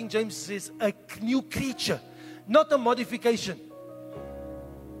King James says a new creature, not a modification.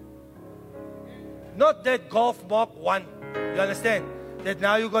 Not that Golf Mark 1. You understand? That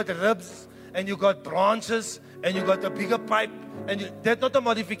now you got ribs and you got branches and you got a bigger pipe. And that's not a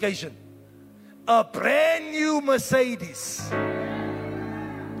modification. A brand new Mercedes.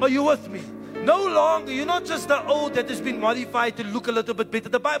 Are you with me? No longer, you're not just the old that has been modified to look a little bit better.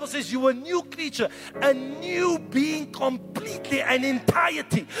 The Bible says you are a new creature, a new being completely and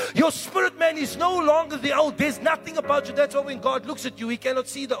entirety. Your spirit man is no longer the old. There's nothing about you. That's why when God looks at you, He cannot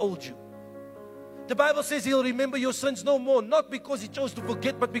see the old you. The Bible says He'll remember your sins no more, not because He chose to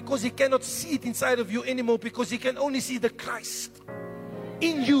forget, but because He cannot see it inside of you anymore, because He can only see the Christ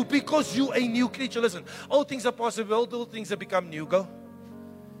in you, because you are a new creature. Listen, all things are possible, all things have become new. Go.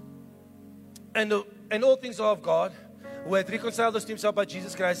 And all things are of God, who hath reconciled us to Himself by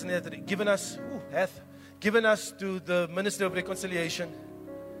Jesus Christ, and hath given us to the ministry of reconciliation.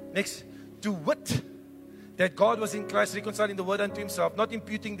 Next, to wit, that God was in Christ reconciling the world unto Himself, not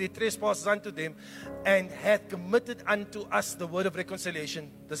imputing their trespasses unto them, and hath committed unto us the word of reconciliation.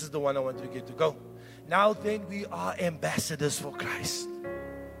 This is the one I want to get to. Go. Now then, we are ambassadors for Christ.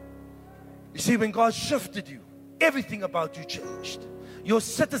 You see, when God shifted you, everything about you changed. Your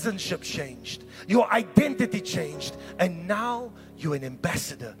citizenship changed. Your identity changed. And now you're an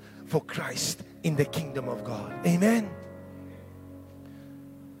ambassador for Christ in the kingdom of God. Amen.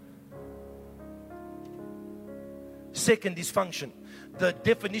 Second is function. The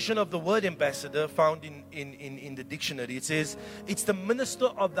definition of the word ambassador found in the dictionary, it says, it's the minister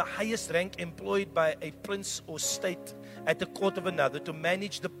of the highest rank employed by a prince or state at the court of another to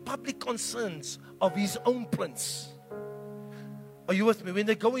manage the public concerns of his own prince. Are you with me? When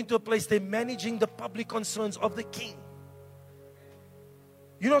they go into a place, they're managing the public concerns of the king.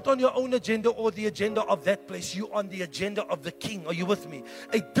 You're not on your own agenda or the agenda of that place. You're on the agenda of the king. Are you with me?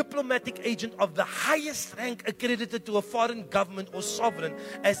 A diplomatic agent of the highest rank accredited to a foreign government or sovereign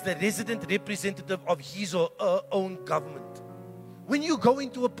as the resident representative of his or her own government. When you go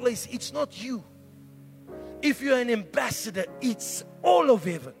into a place, it's not you. If you're an ambassador, it's all of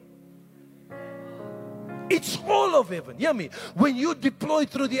heaven. It's all of heaven. Hear me. When you deploy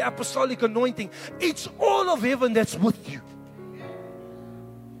through the apostolic anointing, it's all of heaven that's with you.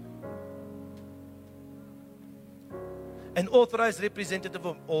 An authorized representative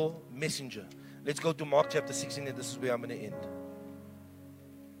or messenger. Let's go to Mark chapter 16, and this is where I'm going to end.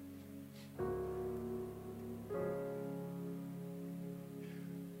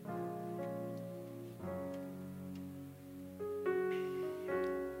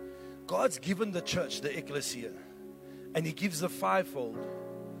 God's given the church, the ecclesia, and He gives the fivefold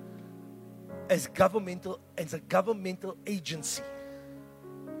as a governmental agency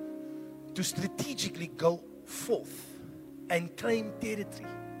to strategically go forth and claim territory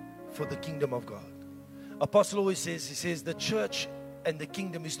for the kingdom of God. Apostle always says, he says, the church and the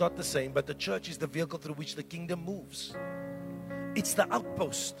kingdom is not the same, but the church is the vehicle through which the kingdom moves. It's the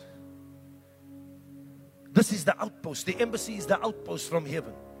outpost. This is the outpost. The embassy is the outpost from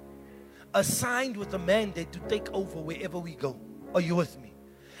heaven, assigned with a mandate to take over wherever we go. Are you with me?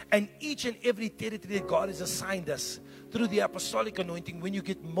 And each and every territory that God has assigned us through the apostolic anointing, when you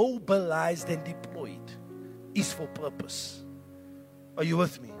get mobilized and deployed, is for purpose. Are you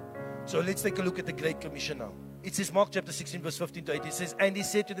with me? So let's take a look at the Great Commission now. It says, Mark chapter 16 verse 15 to 18, it says, and He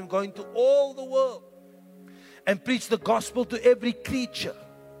said to them, go into all the world and preach the gospel to every creature.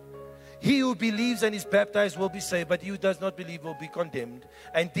 He who believes and is baptized will be saved, but he who does not believe will be condemned.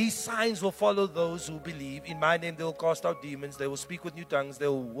 And these signs will follow those who believe. In my name they will cast out demons, they will speak with new tongues, they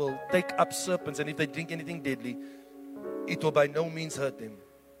will take up serpents, and if they drink anything deadly, it will by no means hurt them.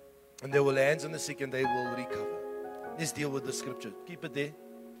 And they will lay hands on the sick and they will recover. Let's deal with the scripture. Keep it there.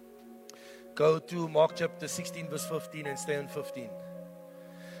 Go to Mark chapter 16 verse 15 and stay on 15.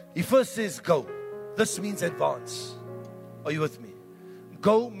 He first says go. This means advance. Are you with me?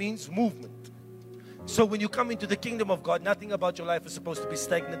 Go means movement. So when you come into the kingdom of God, nothing about your life is supposed to be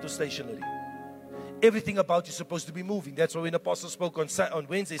stagnant or stationary. Everything about you is supposed to be moving. That's why when the apostle spoke on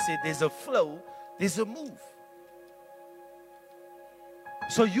Wednesday, he said there's a flow, there's a move.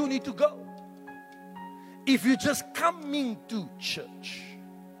 So you need to go. If you're just coming to church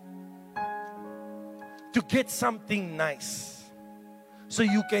to get something nice so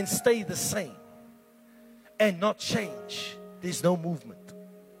you can stay the same and not change, there's no movement.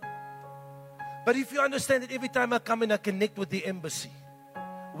 But if you understand that every time I come and I connect with the embassy,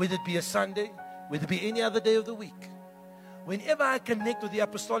 whether it be a Sunday, whether it be any other day of the week, whenever I connect with the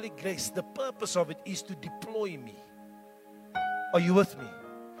apostolic grace, the purpose of it is to deploy me. Are you with me?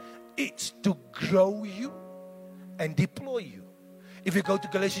 It's to grow you and deploy you. If you go to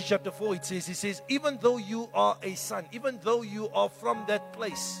Galatians chapter 4, it says, even though you are a son, even though you are from that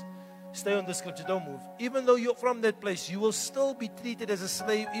place, stay on the scripture, don't move. Even though you're from that place, you will still be treated as a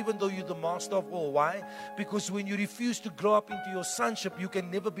slave, even though you're the master of all. Why? Because when you refuse to grow up into your sonship, you can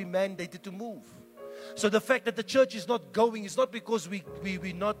never be mandated to move. So the fact that the church is not going is not because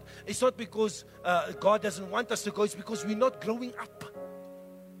it's not because God doesn't want us to go, it's because we're not growing up.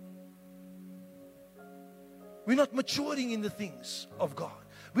 We're not maturing in the things of God.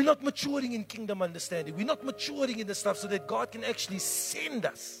 We're not maturing in kingdom understanding. We're not maturing in the stuff so that God can actually send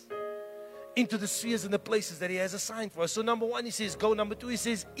us into the spheres and the places that He has assigned for us. So number one, He says go. Number two, He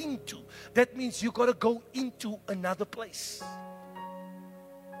says into. That means you got to go into another place.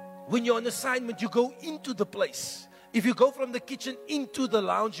 When you're on assignment, you go into the place. If you go from the kitchen into the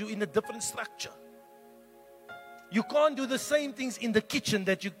lounge, you're in a different structure. You can't do the same things in the kitchen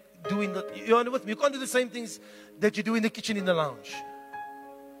that you do in the... You're with me? You can't do the same things that you do in the kitchen in the lounge.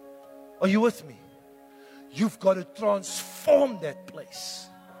 Are you with me? You've got to transform that place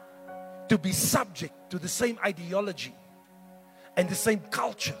to be subject to the same ideology and the same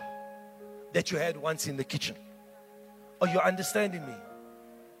culture that you had once in the kitchen. Are you understanding me?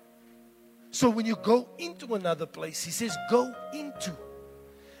 So when you go into another place, He says, go into.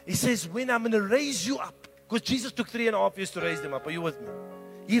 He says, when I'm going to raise you up. Because Jesus took 3.5 years to raise them up. Are you with me?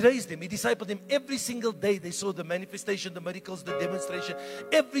 He raised them. He discipled them every single day. They saw the manifestation, the miracles, the demonstration.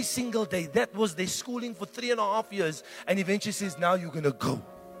 Every single day. That was their schooling for 3.5 years. And eventually says, now you're going to go.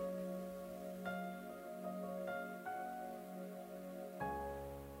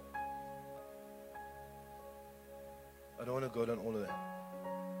 I don't want to go down all of that.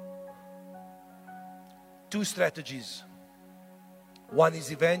 2 strategies. One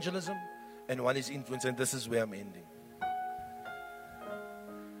is evangelism and one is influence. And this is where I'm ending.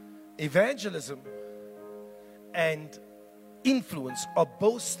 Evangelism and influence are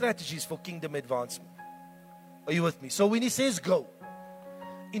both strategies for kingdom advancement. Are you with me? So when He says go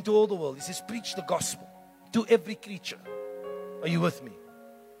into all the world, He says preach the gospel to every creature. Are you with me?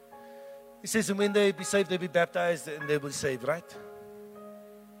 He says, and when they be saved, they'll be baptized and they will be saved, right?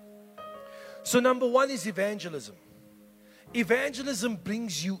 So number one is evangelism. Evangelism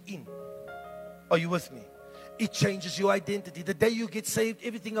brings you in. Are you with me? It changes your identity. The day you get saved,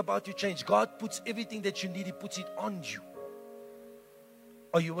 everything about you changes. God puts everything that you need, He puts it on you.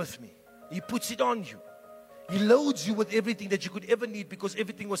 Are you with me? He puts it on you. He loads you with everything that you could ever need because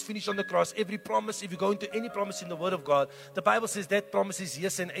everything was finished on the cross. Every promise, if you go into any promise in the Word of God, the Bible says that promise is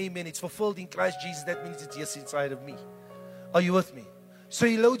yes and amen. It's fulfilled in Christ Jesus. That means it's yes inside of me. Are you with me? So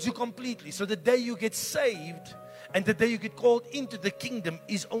He loads you completely. So the day you get saved and the day you get called into the kingdom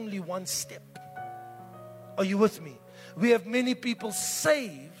is only one step. Are you with me? We have many people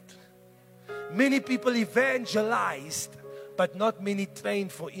saved, many people evangelized, but not many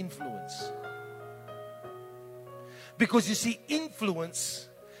trained for influence. Because you see, influence,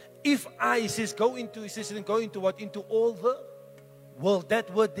 if he says go into, he says go into what? Into all the world.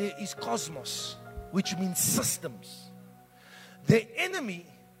 That word there is cosmos, which means systems. The enemy,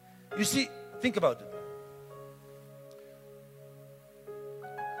 you see, think about it.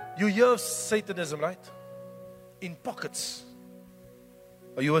 You hear Satanism, right? In pockets.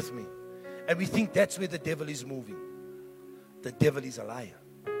 Are you with me? And we think that's where the devil is moving. The devil is a liar.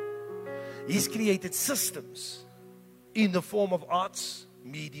 He's created systems in the form of arts,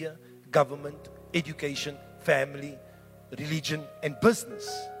 media, government, education, family, religion, and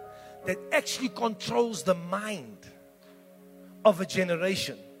business that actually controls the mind of a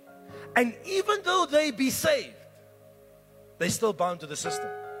generation. And even though they be saved, they're still bound to the system.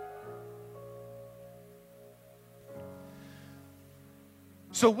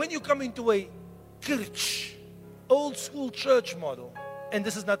 So when you come into a church, old school church model, and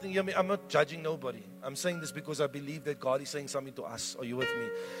this is nothing, I'm not judging nobody. I'm saying this because I believe that God is saying something to us. Are you with me?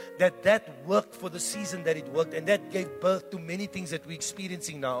 That worked for the season that it worked, and that gave birth to many things that we're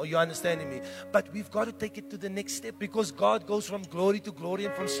experiencing now. Are you understanding me? But we've got to take it to the next step because God goes from glory to glory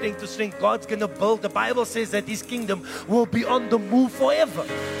and from strength to strength. God's going to build. The Bible says that His kingdom will be on the move forever.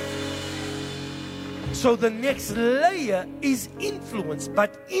 So the next layer is influence.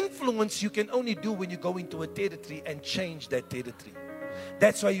 But influence you can only do when you go into a territory and change that territory.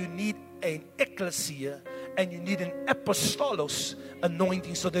 That's why you need an ecclesia and you need an apostolos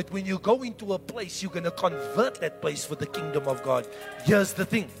anointing so that when you go into a place, you're going to convert that place for the kingdom of God. Here's the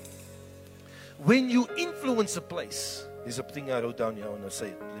thing. When you influence a place, there's a thing I wrote down here, I want to say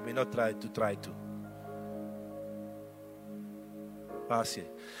it. Let me not try to.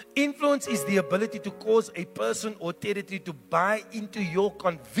 Influence is the ability to cause a person or territory to buy into your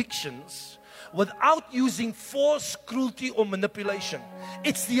convictions without using force, cruelty, or manipulation.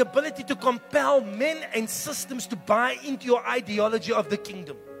 It's the ability to compel men and systems to buy into your ideology of the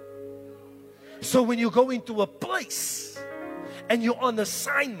kingdom. So when you go into a place and you're on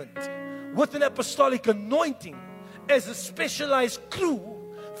assignment with an apostolic anointing as a specialized crew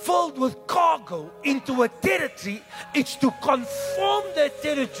filled with cargo into a territory, it's to conform that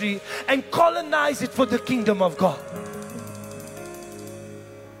territory and colonize it for the kingdom of God.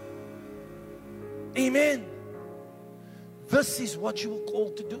 Amen. This is what you were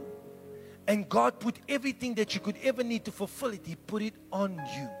called to do. And God put everything that you could ever need to fulfill it. He put it on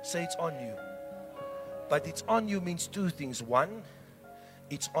you. Say it's on you. But it's on you means two things. One,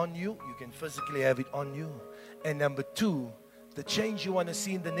 it's on you. You can physically have it on you. And number two, the change you want to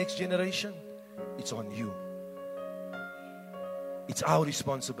see in the next generation, it's on you. It's our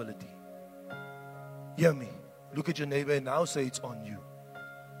responsibility. Hear me. Look at your neighbor and now say it's on you.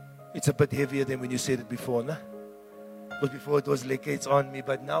 It's a bit heavier than when you said it before, nah? But before it was like, it's on me,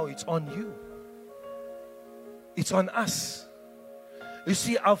 but now it's on you. It's on us. You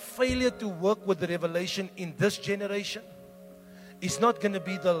see, our failure to work with the revelation in this generation is not going to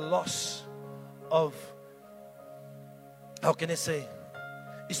be the loss of, how can I say,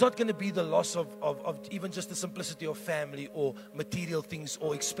 it's not going to be the loss of even just the simplicity of family or material things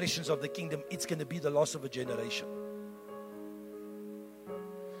or expressions of the kingdom. It's going to be the loss of a generation.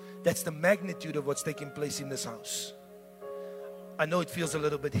 That's the magnitude of what's taking place in this house. I know it feels a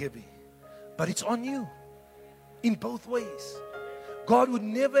little bit heavy, but it's on you in both ways. God would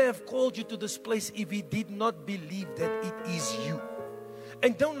never have called you to this place if He did not believe that it is you.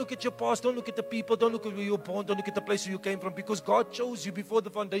 And don't look at your past, don't look at the people, don't look at where you were born, don't look at the place where you came from, because God chose you before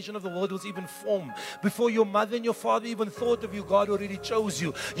the foundation of the world was even formed. Before your mother and your father even thought of you, God already chose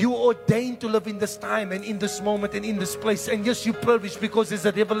you. You were ordained to live in this time and in this moment and in this place. And yes, you're privileged because there's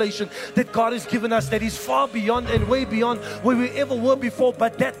a revelation that God has given us that is far beyond and way beyond where we ever were before.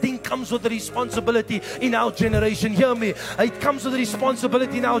 But that thing comes with a responsibility in our generation. Hear me. It comes with a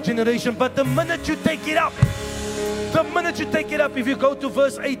responsibility in our generation. But the minute you take it up, if you go to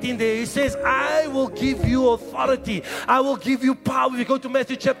verse 18 there, He says, I will give you authority. I will give you power. If you go to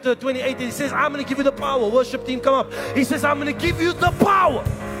Matthew chapter 28, He says, I'm going to give you the power. Worship team, come up. He says, I'm going to give you the power.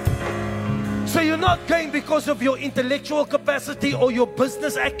 So you're not going because of your intellectual capacity or your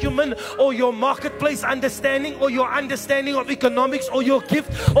business acumen or your marketplace understanding or your understanding of economics or your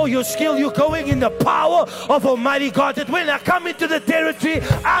gift or your skill. You're going in the power of Almighty God. That when I come into the territory,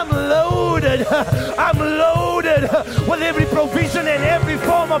 I'm loaded. I'm loaded with every provision and every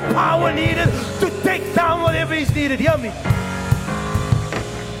form of power needed to take down whatever is needed. Hear me.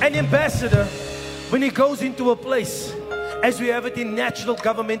 An ambassador, when he goes into a place, as we have it in national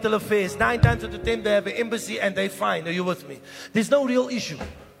governmental affairs, 9 times out of 10 they have an embassy and they're fine. Are you with me? There's no real issue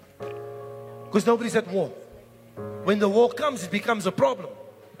because nobody's at war. When the war comes, it becomes a problem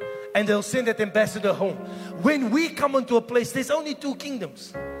and they'll send that ambassador home. When we come into a place, there's only two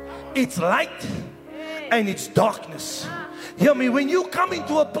kingdoms. It's light and it's darkness. Hear me, when you come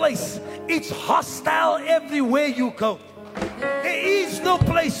into a place, it's hostile everywhere you go. There is no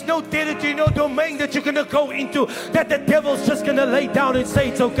place, no territory, no domain that you're going to go into that the devil's just going to lay down and say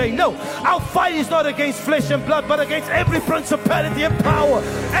it's okay. No, our fight is not against flesh and blood, but against every principality and power.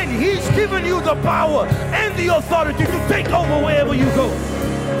 And He's given you the power and the authority to take over wherever you go.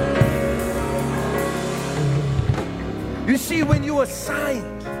 You see, when you're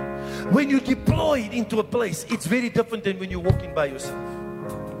assigned, when you're deployed into a place, it's very different than when you're walking by yourself.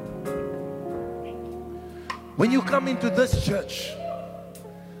 When you come into this church,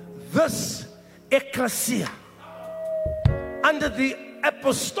 this ecclesia, under the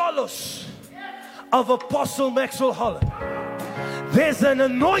apostolos of Apostle Maxwell Holland, there's an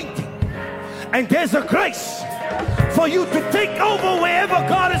anointing and there's a grace for you to take over wherever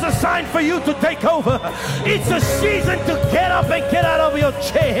God has assigned for you to take over. It's a season to get up and get out of your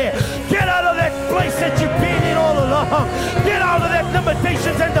chair. Get out of that place that you've been in all along. Get out of that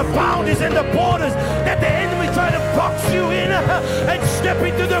limitations and the boundaries and the borders that the enemy trying to box you in, and step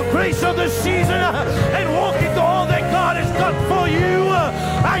into the grace of the season and walk into all that God has done for you.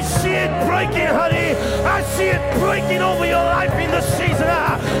 I see it breaking, honey. I see it breaking over your life in the season.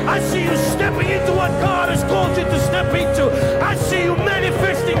 I see you stepping into what God has called you to step into. I see you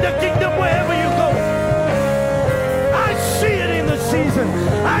manifesting the kingdom wherever you go. I see it in the season.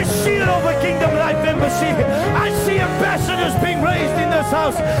 I see it over Kingdom Life Embassy. I see ambassadors being raised in this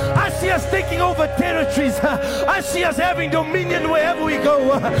house. I see us taking over territories. I see us having dominion wherever we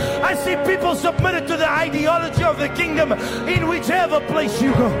go. I see people submitted to the ideology of the kingdom in whichever place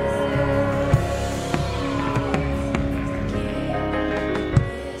you go.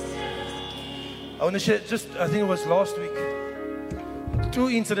 I want to share I think it was last week. 2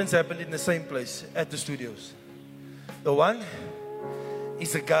 incidents happened in the same place at the studios. The one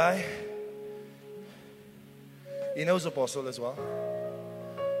is a guy, he knows Apostle as well.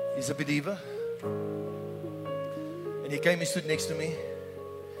 He's a believer. And he came and stood next to me.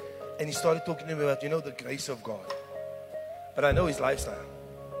 And he started talking to me about, the grace of God. But I know his lifestyle.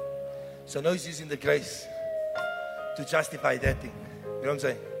 So I know he's using the grace to justify that thing. You know what I'm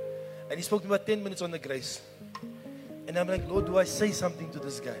saying? And he spoke to me about 10 minutes on the grace. And I'm like, Lord, do I say something to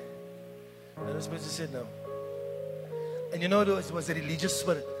this guy? And the Spirit said no. And it was a religious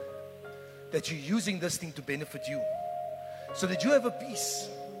spirit that you're using this thing to benefit you. So that you have a peace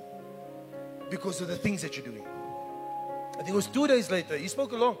because of the things that you're doing. I think it was 2 days later, he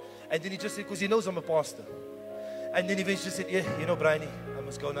spoke along. And then he just said, because he knows I'm a pastor. And then he eventually said, yeah, Brian, I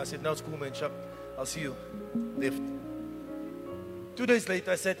must go. And I said, no, it's cool, man, shop. I'll see you. Left. 2 days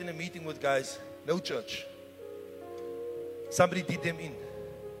later, I sat in a meeting with guys, no church. Somebody did them in.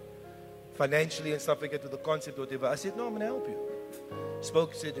 Financially and stuff like that, with the concept or whatever. I said, no, I'm going to help you.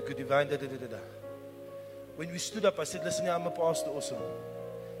 Spoke, said, you could divine, When we stood up, I said, listen, I'm a pastor also.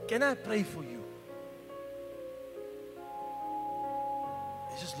 Can I pray for you?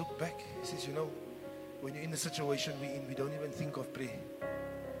 He just looked back. He says, when you're in the situation we're in, we don't even think of prayer.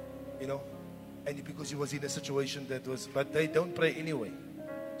 And because he was in a situation that was, but they don't pray anyway.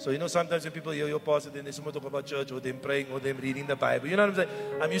 So, sometimes when people hear your pastor, then they talk about church or them praying or them reading the Bible. You know what I'm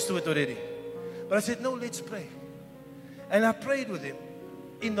saying? I'm used to it already. But I said, no, let's pray. And I prayed with him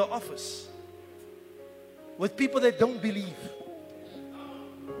in the office with people that don't believe.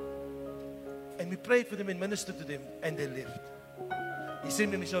 And we prayed for them and ministered to them, and they left. He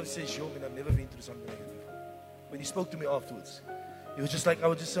sent me himself and said, sure, man, I've never been through something like that before. When he spoke to me afterwards, he was just like, I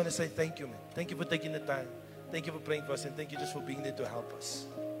was just trying to say thank you, man. Thank you for taking the time. Thank you for praying for us, and thank you just for being there to help us.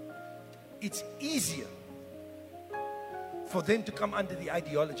 It's easier for them to come under the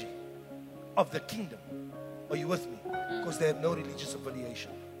ideology of the kingdom. Are you with me? Because they have no religious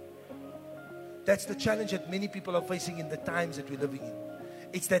affiliation. That's the challenge that many people are facing in the times that we're living in.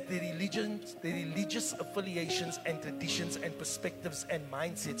 It's that the religious affiliations and traditions and perspectives and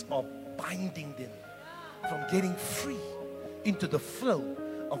mindsets are binding them from getting free into the flow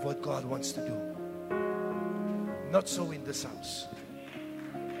of what God wants to do. Not so in this house.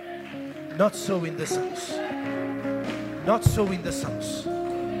 Not so in this house. Not so in this house.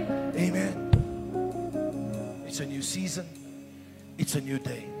 Amen. It's a new season. It's a new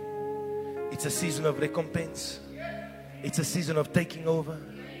day. It's a season of recompense. It's a season of taking over.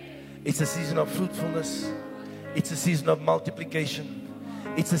 It's a season of fruitfulness. It's a season of multiplication.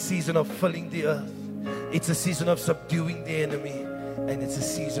 It's a season of filling the earth. It's a season of subduing the enemy. And it's a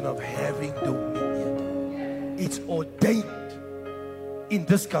season of having dominion. It's ordained in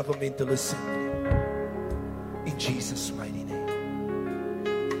this governmental assembly. In Jesus' mighty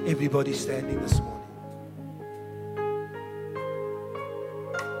name. Everybody standing this morning.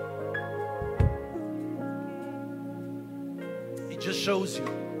 Just shows you.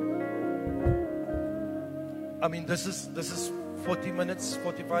 I mean, this is 40 minutes,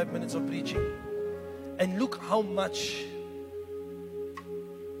 45 minutes of preaching. And look how much,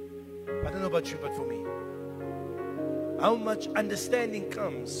 I don't know about you, but for me, how much understanding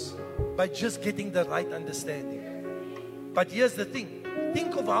comes by just getting the right understanding. But here's the thing.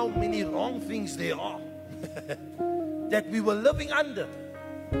 Think of how many wrong things there are that we were living under,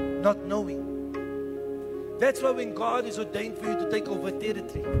 not knowing. That's why when God is ordained for you to take over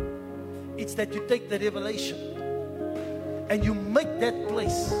territory, it's that you take the revelation and you make that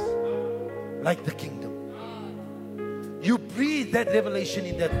place like the kingdom. You breathe that revelation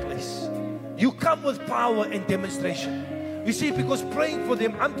in that place. You come with power and demonstration. You see, because praying for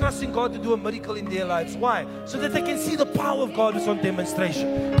them, I'm trusting God to do a miracle in their lives. Why? So that they can see the power of God is on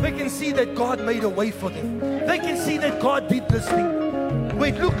demonstration. They can see that God made a way for them. They can see that God did this thing.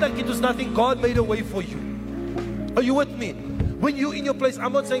 Where it looked like it was nothing, God made a way for you. Are you with me? When you're in your place,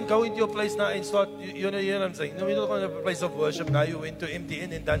 I'm not saying go into your place now and start, you know what I'm saying? No, you're not going to a place of worship now. You went to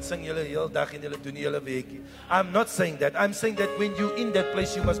MTN and dancing heel dag en doen hele weekie. I'm not saying that. I'm saying that when you're in that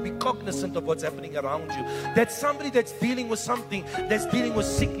place, you must be cognizant of what's happening around you. That's somebody that's dealing with something, that's dealing with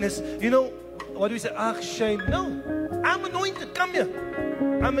sickness. What do we say? Ah, shame. No. I'm anointed. Come here.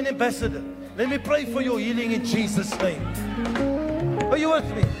 I'm an ambassador. Let me pray for your healing in Jesus' name. Are you with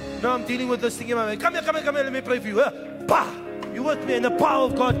me? No, I'm dealing with this thing in my mind. Come here, let me pray for you. Bah! You with me? And the power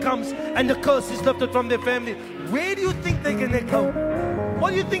of God comes and the curse is lifted from their family. Where do you think they're going to go?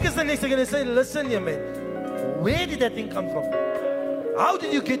 What do you think is the next? They're going to say, listen here, man. Where did that thing come from? How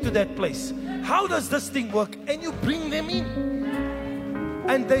did you get to that place? How does this thing work? And you bring them in.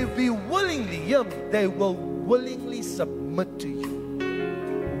 And they will willingly, hear me, they will willingly submit to you.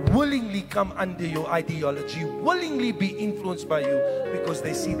 Willingly come under your ideology, willingly be influenced by you, because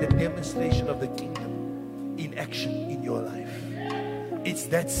they see the demonstration of the kingdom in action in your life. It's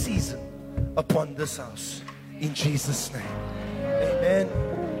that season upon this house in Jesus' name. Amen.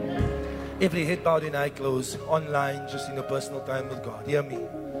 Every head bowed and eye closed, online, just in a personal time with God. Hear me.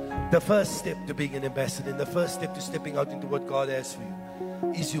 The first step to being an ambassador, and the first step to stepping out into what God has for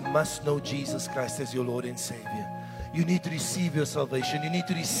you, is you must know Jesus Christ as your Lord and Savior. You need to receive your salvation. You need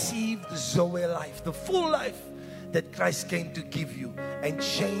to receive the Zoe life, the full life that Christ came to give you, and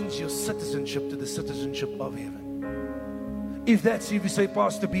change your citizenship to the citizenship of heaven. If that's you, if you say,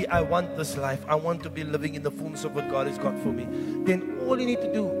 Pastor B, I want this life, I want to be living in the fullness of what God has got for me, then all you need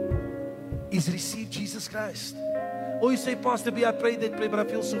to do is receive Jesus Christ. Or you say, Pastor B, I prayed that prayer, but I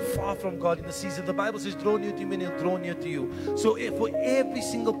feel so far from God in the season. The Bible says, draw near to Him and He'll draw near to you. So for every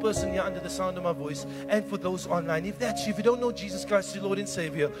single person here under the sound of my voice, and for those online, if that's you, if you don't know Jesus Christ, your Lord and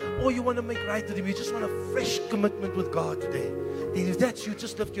Savior, or you want to make right with Him, you just want a fresh commitment with God today, then if that's you,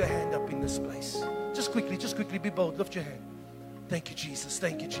 just lift your hand up in this place. Just quickly, be bold, lift your hand. Thank you, Jesus.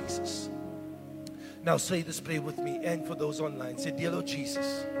 Thank you, Jesus. Now say this prayer with me, and for those online, say, Dear Lord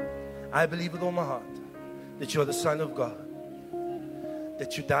Jesus, I believe with all my heart that you are the Son of God,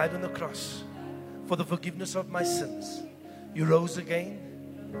 that you died on the cross for the forgiveness of my sins. You rose again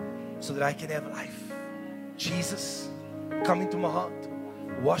so that I can have life. Jesus, come into my heart,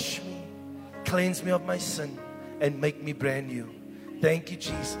 wash me, cleanse me of my sin, and make me brand new. Thank you,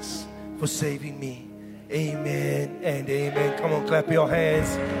 Jesus, for saving me. Amen and amen. Come on, clap your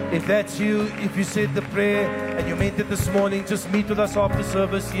hands. If that's you, if you said the prayer and you meant it this morning, just meet with us after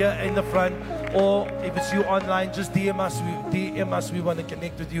service here in the front. Or if it's you online, just DM us. We want to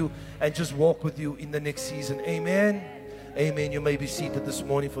connect with you and just walk with you in the next season. Amen. Amen. You may be seated this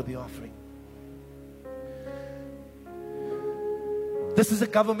morning for the offering. This is a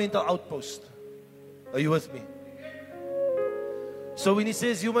governmental outpost. Are you with me? So when he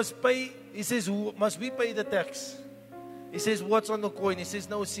says you must pay, he says, must we pay the tax? He says, what's on the coin? He says,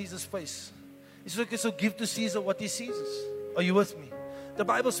 no, Caesar's face. He says, okay, so give to Caesar what is Caesar's. Are you with me? The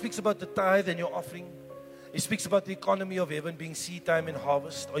Bible speaks about the tithe and your offering. It speaks about the economy of heaven being seed time and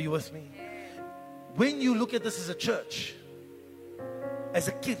harvest. Are you with me? When you look at this as a church, as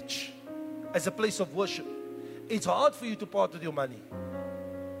a kirch, as a place of worship, it's hard for you to part with your money.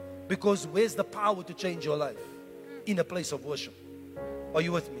 Because where's the power to change your life? In a place of worship. Are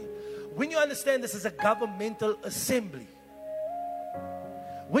you with me? When you understand this is a governmental assembly,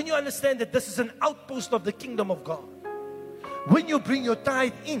 when you understand that this is an outpost of the kingdom of God, when you bring your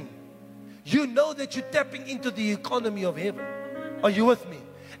tithe in, you know that you're tapping into the economy of heaven. Are you with me?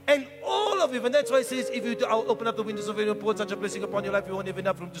 And all of heaven, that's why it says, if you open up the windows of heaven and pour such a blessing upon your life, you won't have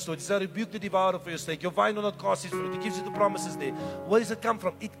enough room to store it. It says, rebuke the devourer for your sake. Your vine will not cast its fruit. It gives you the promises there. Where does it come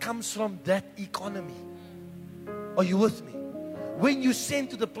from? It comes from that economy. Are you with me? When you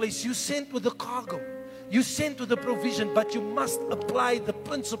send to the place, you send with the cargo. You send with the provision, but you must apply the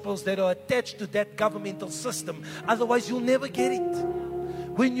principles that are attached to that governmental system. Otherwise, you'll never get it.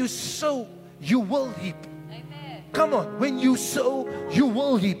 When you sow, you will reap. Amen. Come on. When you sow, you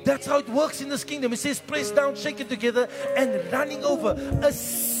will reap. That's how it works in this kingdom. It says, press down, shake it together, and running over. A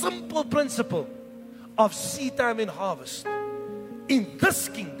simple principle of seed time and harvest in this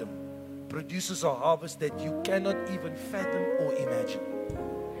kingdom produces a harvest that you cannot even fathom or imagine.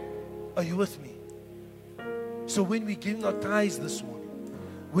 Are you with me? So when we're giving our tithes this morning,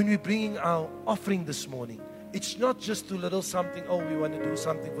 when we're bringing our offering this morning, it's not just to little something, oh, we want to do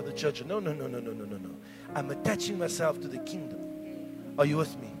something for the church. No. I'm attaching myself to the kingdom. Are you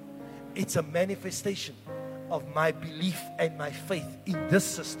with me? It's a manifestation of my belief and my faith in this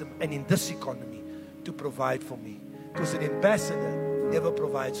system and in this economy to provide for me. Because an ambassador never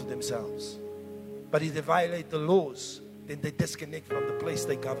provides for themselves. But if they violate the laws, then they disconnect from the place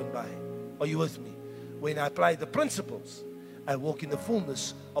they govern by. Are you with me? When I apply the principles, I walk in the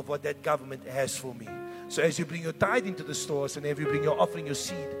fullness of what that government has for me. So as you bring your tithe into the stores and as you bring your offering, your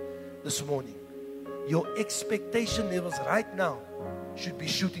seed this morning, your expectation levels right now should be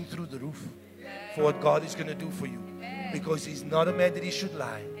shooting through the roof for what God is going to do for you. Because He's not a man that He should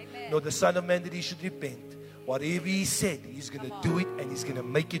lie, nor the Son of Man that He should repent. Whatever He said, He's going to do it, and He's going to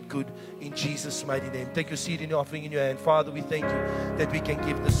make it good in Jesus' mighty name. Take your seed in your offering in your hand. Father, we thank you that we can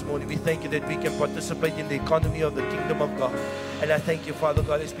give this morning. We thank you that we can participate in the economy of the kingdom of God. And I thank you, Father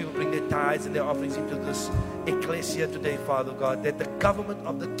God, as people bring their tithes and their offerings into this ecclesia today, Father God, that the government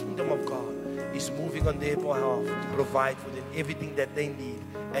of the kingdom of God is moving on their behalf to provide for them everything that they need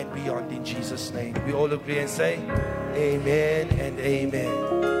and beyond in Jesus' name. We all agree and say, amen and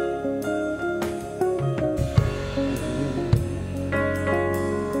amen.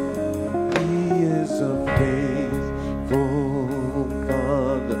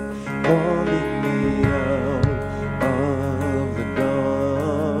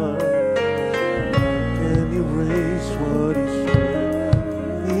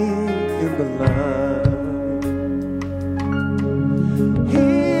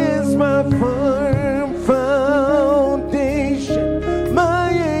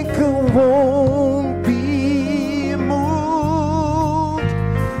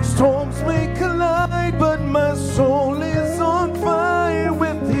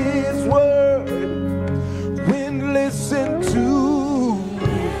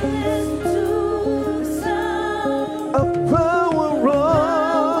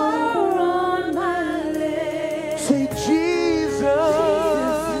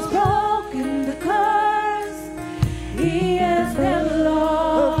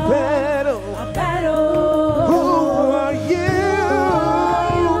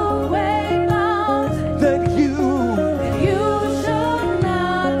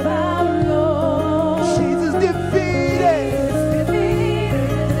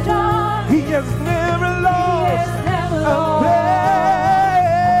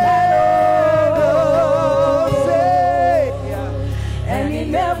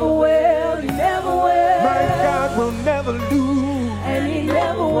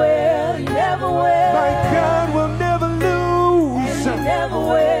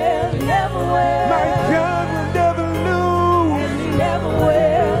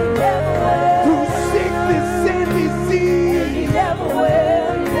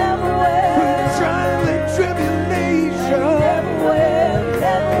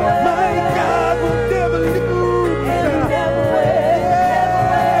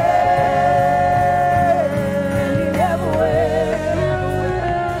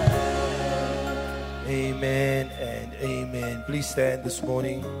 we stand this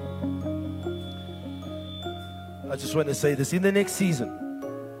morning, I just want to say this. In the next season,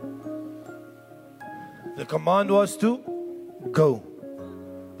 the command was to go.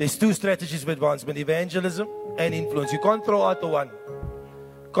 There's two strategies of advancement: evangelism and influence. You can't throw out the one.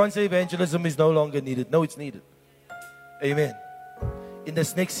 You can't say evangelism is no longer needed. No, it's needed. Amen. In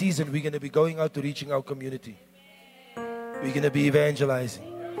this next season, we're going to be going out to reaching our community. We're going to be evangelizing.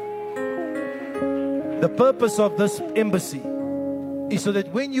 The purpose of this embassy is so that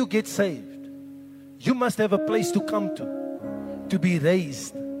when you get saved, you must have a place to come to be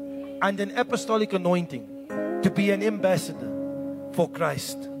raised under an apostolic anointing, to be an ambassador for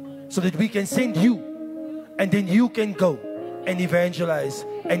Christ, so that we can send you, and then you can go and evangelize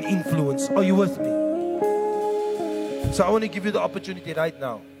and influence. Are you with me? So I want to give you the opportunity right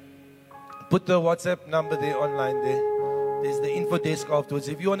now. Put the WhatsApp number there online there. There's the info desk afterwards.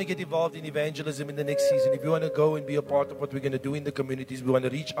 If you want to get involved in evangelism in the next season, if you want to go and be a part of what we're going to do in the communities, we want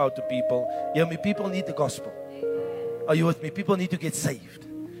to reach out to people. You know me, people need the gospel. Are you with me? People need to get saved.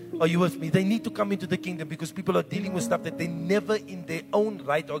 Are you with me? They need to come into the kingdom, because people are dealing with stuff that they never in their own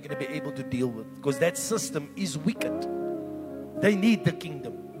right are going to be able to deal with, because that system is wicked. They need the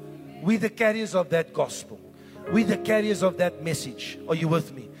kingdom. We're the carriers of that gospel. We're the carriers of that message. Are you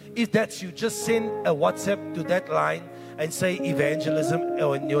with me? If that's you, just send a WhatsApp to that line and say evangelism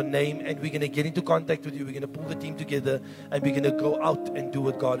or in your name, and we're going to get into contact with you. We're going to pull the team together, and we're going to go out and do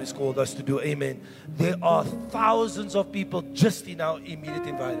what God has called us to do. Amen. There are thousands of people just in our immediate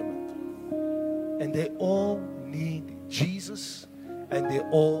environment, and they all need Jesus, and they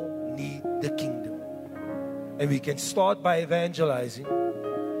all need the kingdom. And we can start by evangelizing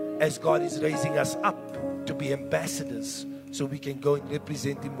as God is raising us up to be ambassadors, so we can go and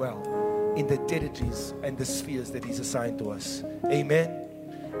represent Him well in the territories and the spheres that He's assigned to us. Amen.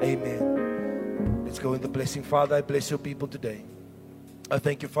 Amen. Let's go in the blessing. Father, I bless your people today. I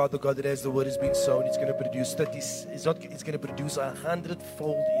thank you, Father God, that as the word has been sown, it's going to produce it's going to produce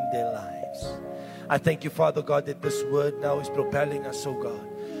 100-fold in their lives. I thank you, Father God, that this word now is propelling us, oh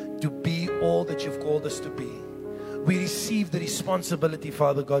God, to be all that you've called us to be. We receive the responsibility,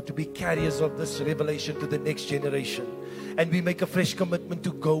 Father God, to be carriers of this revelation to the next generation. And we make a fresh commitment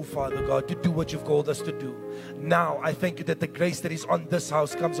to go, Father God, to do what you've called us to do. Now, I thank you that the grace that is on this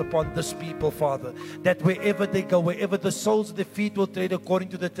house comes upon this people, Father. That wherever they go, wherever the soles of their feet will tread according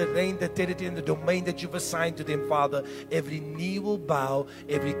to the terrain, the territory, and the domain that you've assigned to them, Father, every knee will bow,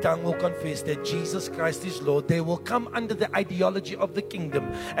 every tongue will confess that Jesus Christ is Lord. They will come under the ideology of the kingdom.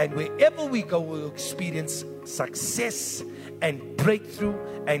 And wherever we go, we'll experience success and breakthrough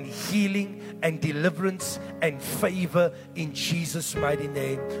and healing and deliverance and favor in Jesus' mighty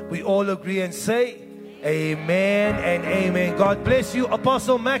name. We all agree and say amen and amen. God bless you.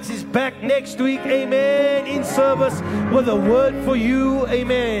 Apostle Max is back next week, amen, in service with a word for you,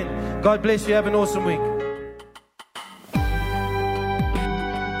 amen. God bless you. Have an awesome week.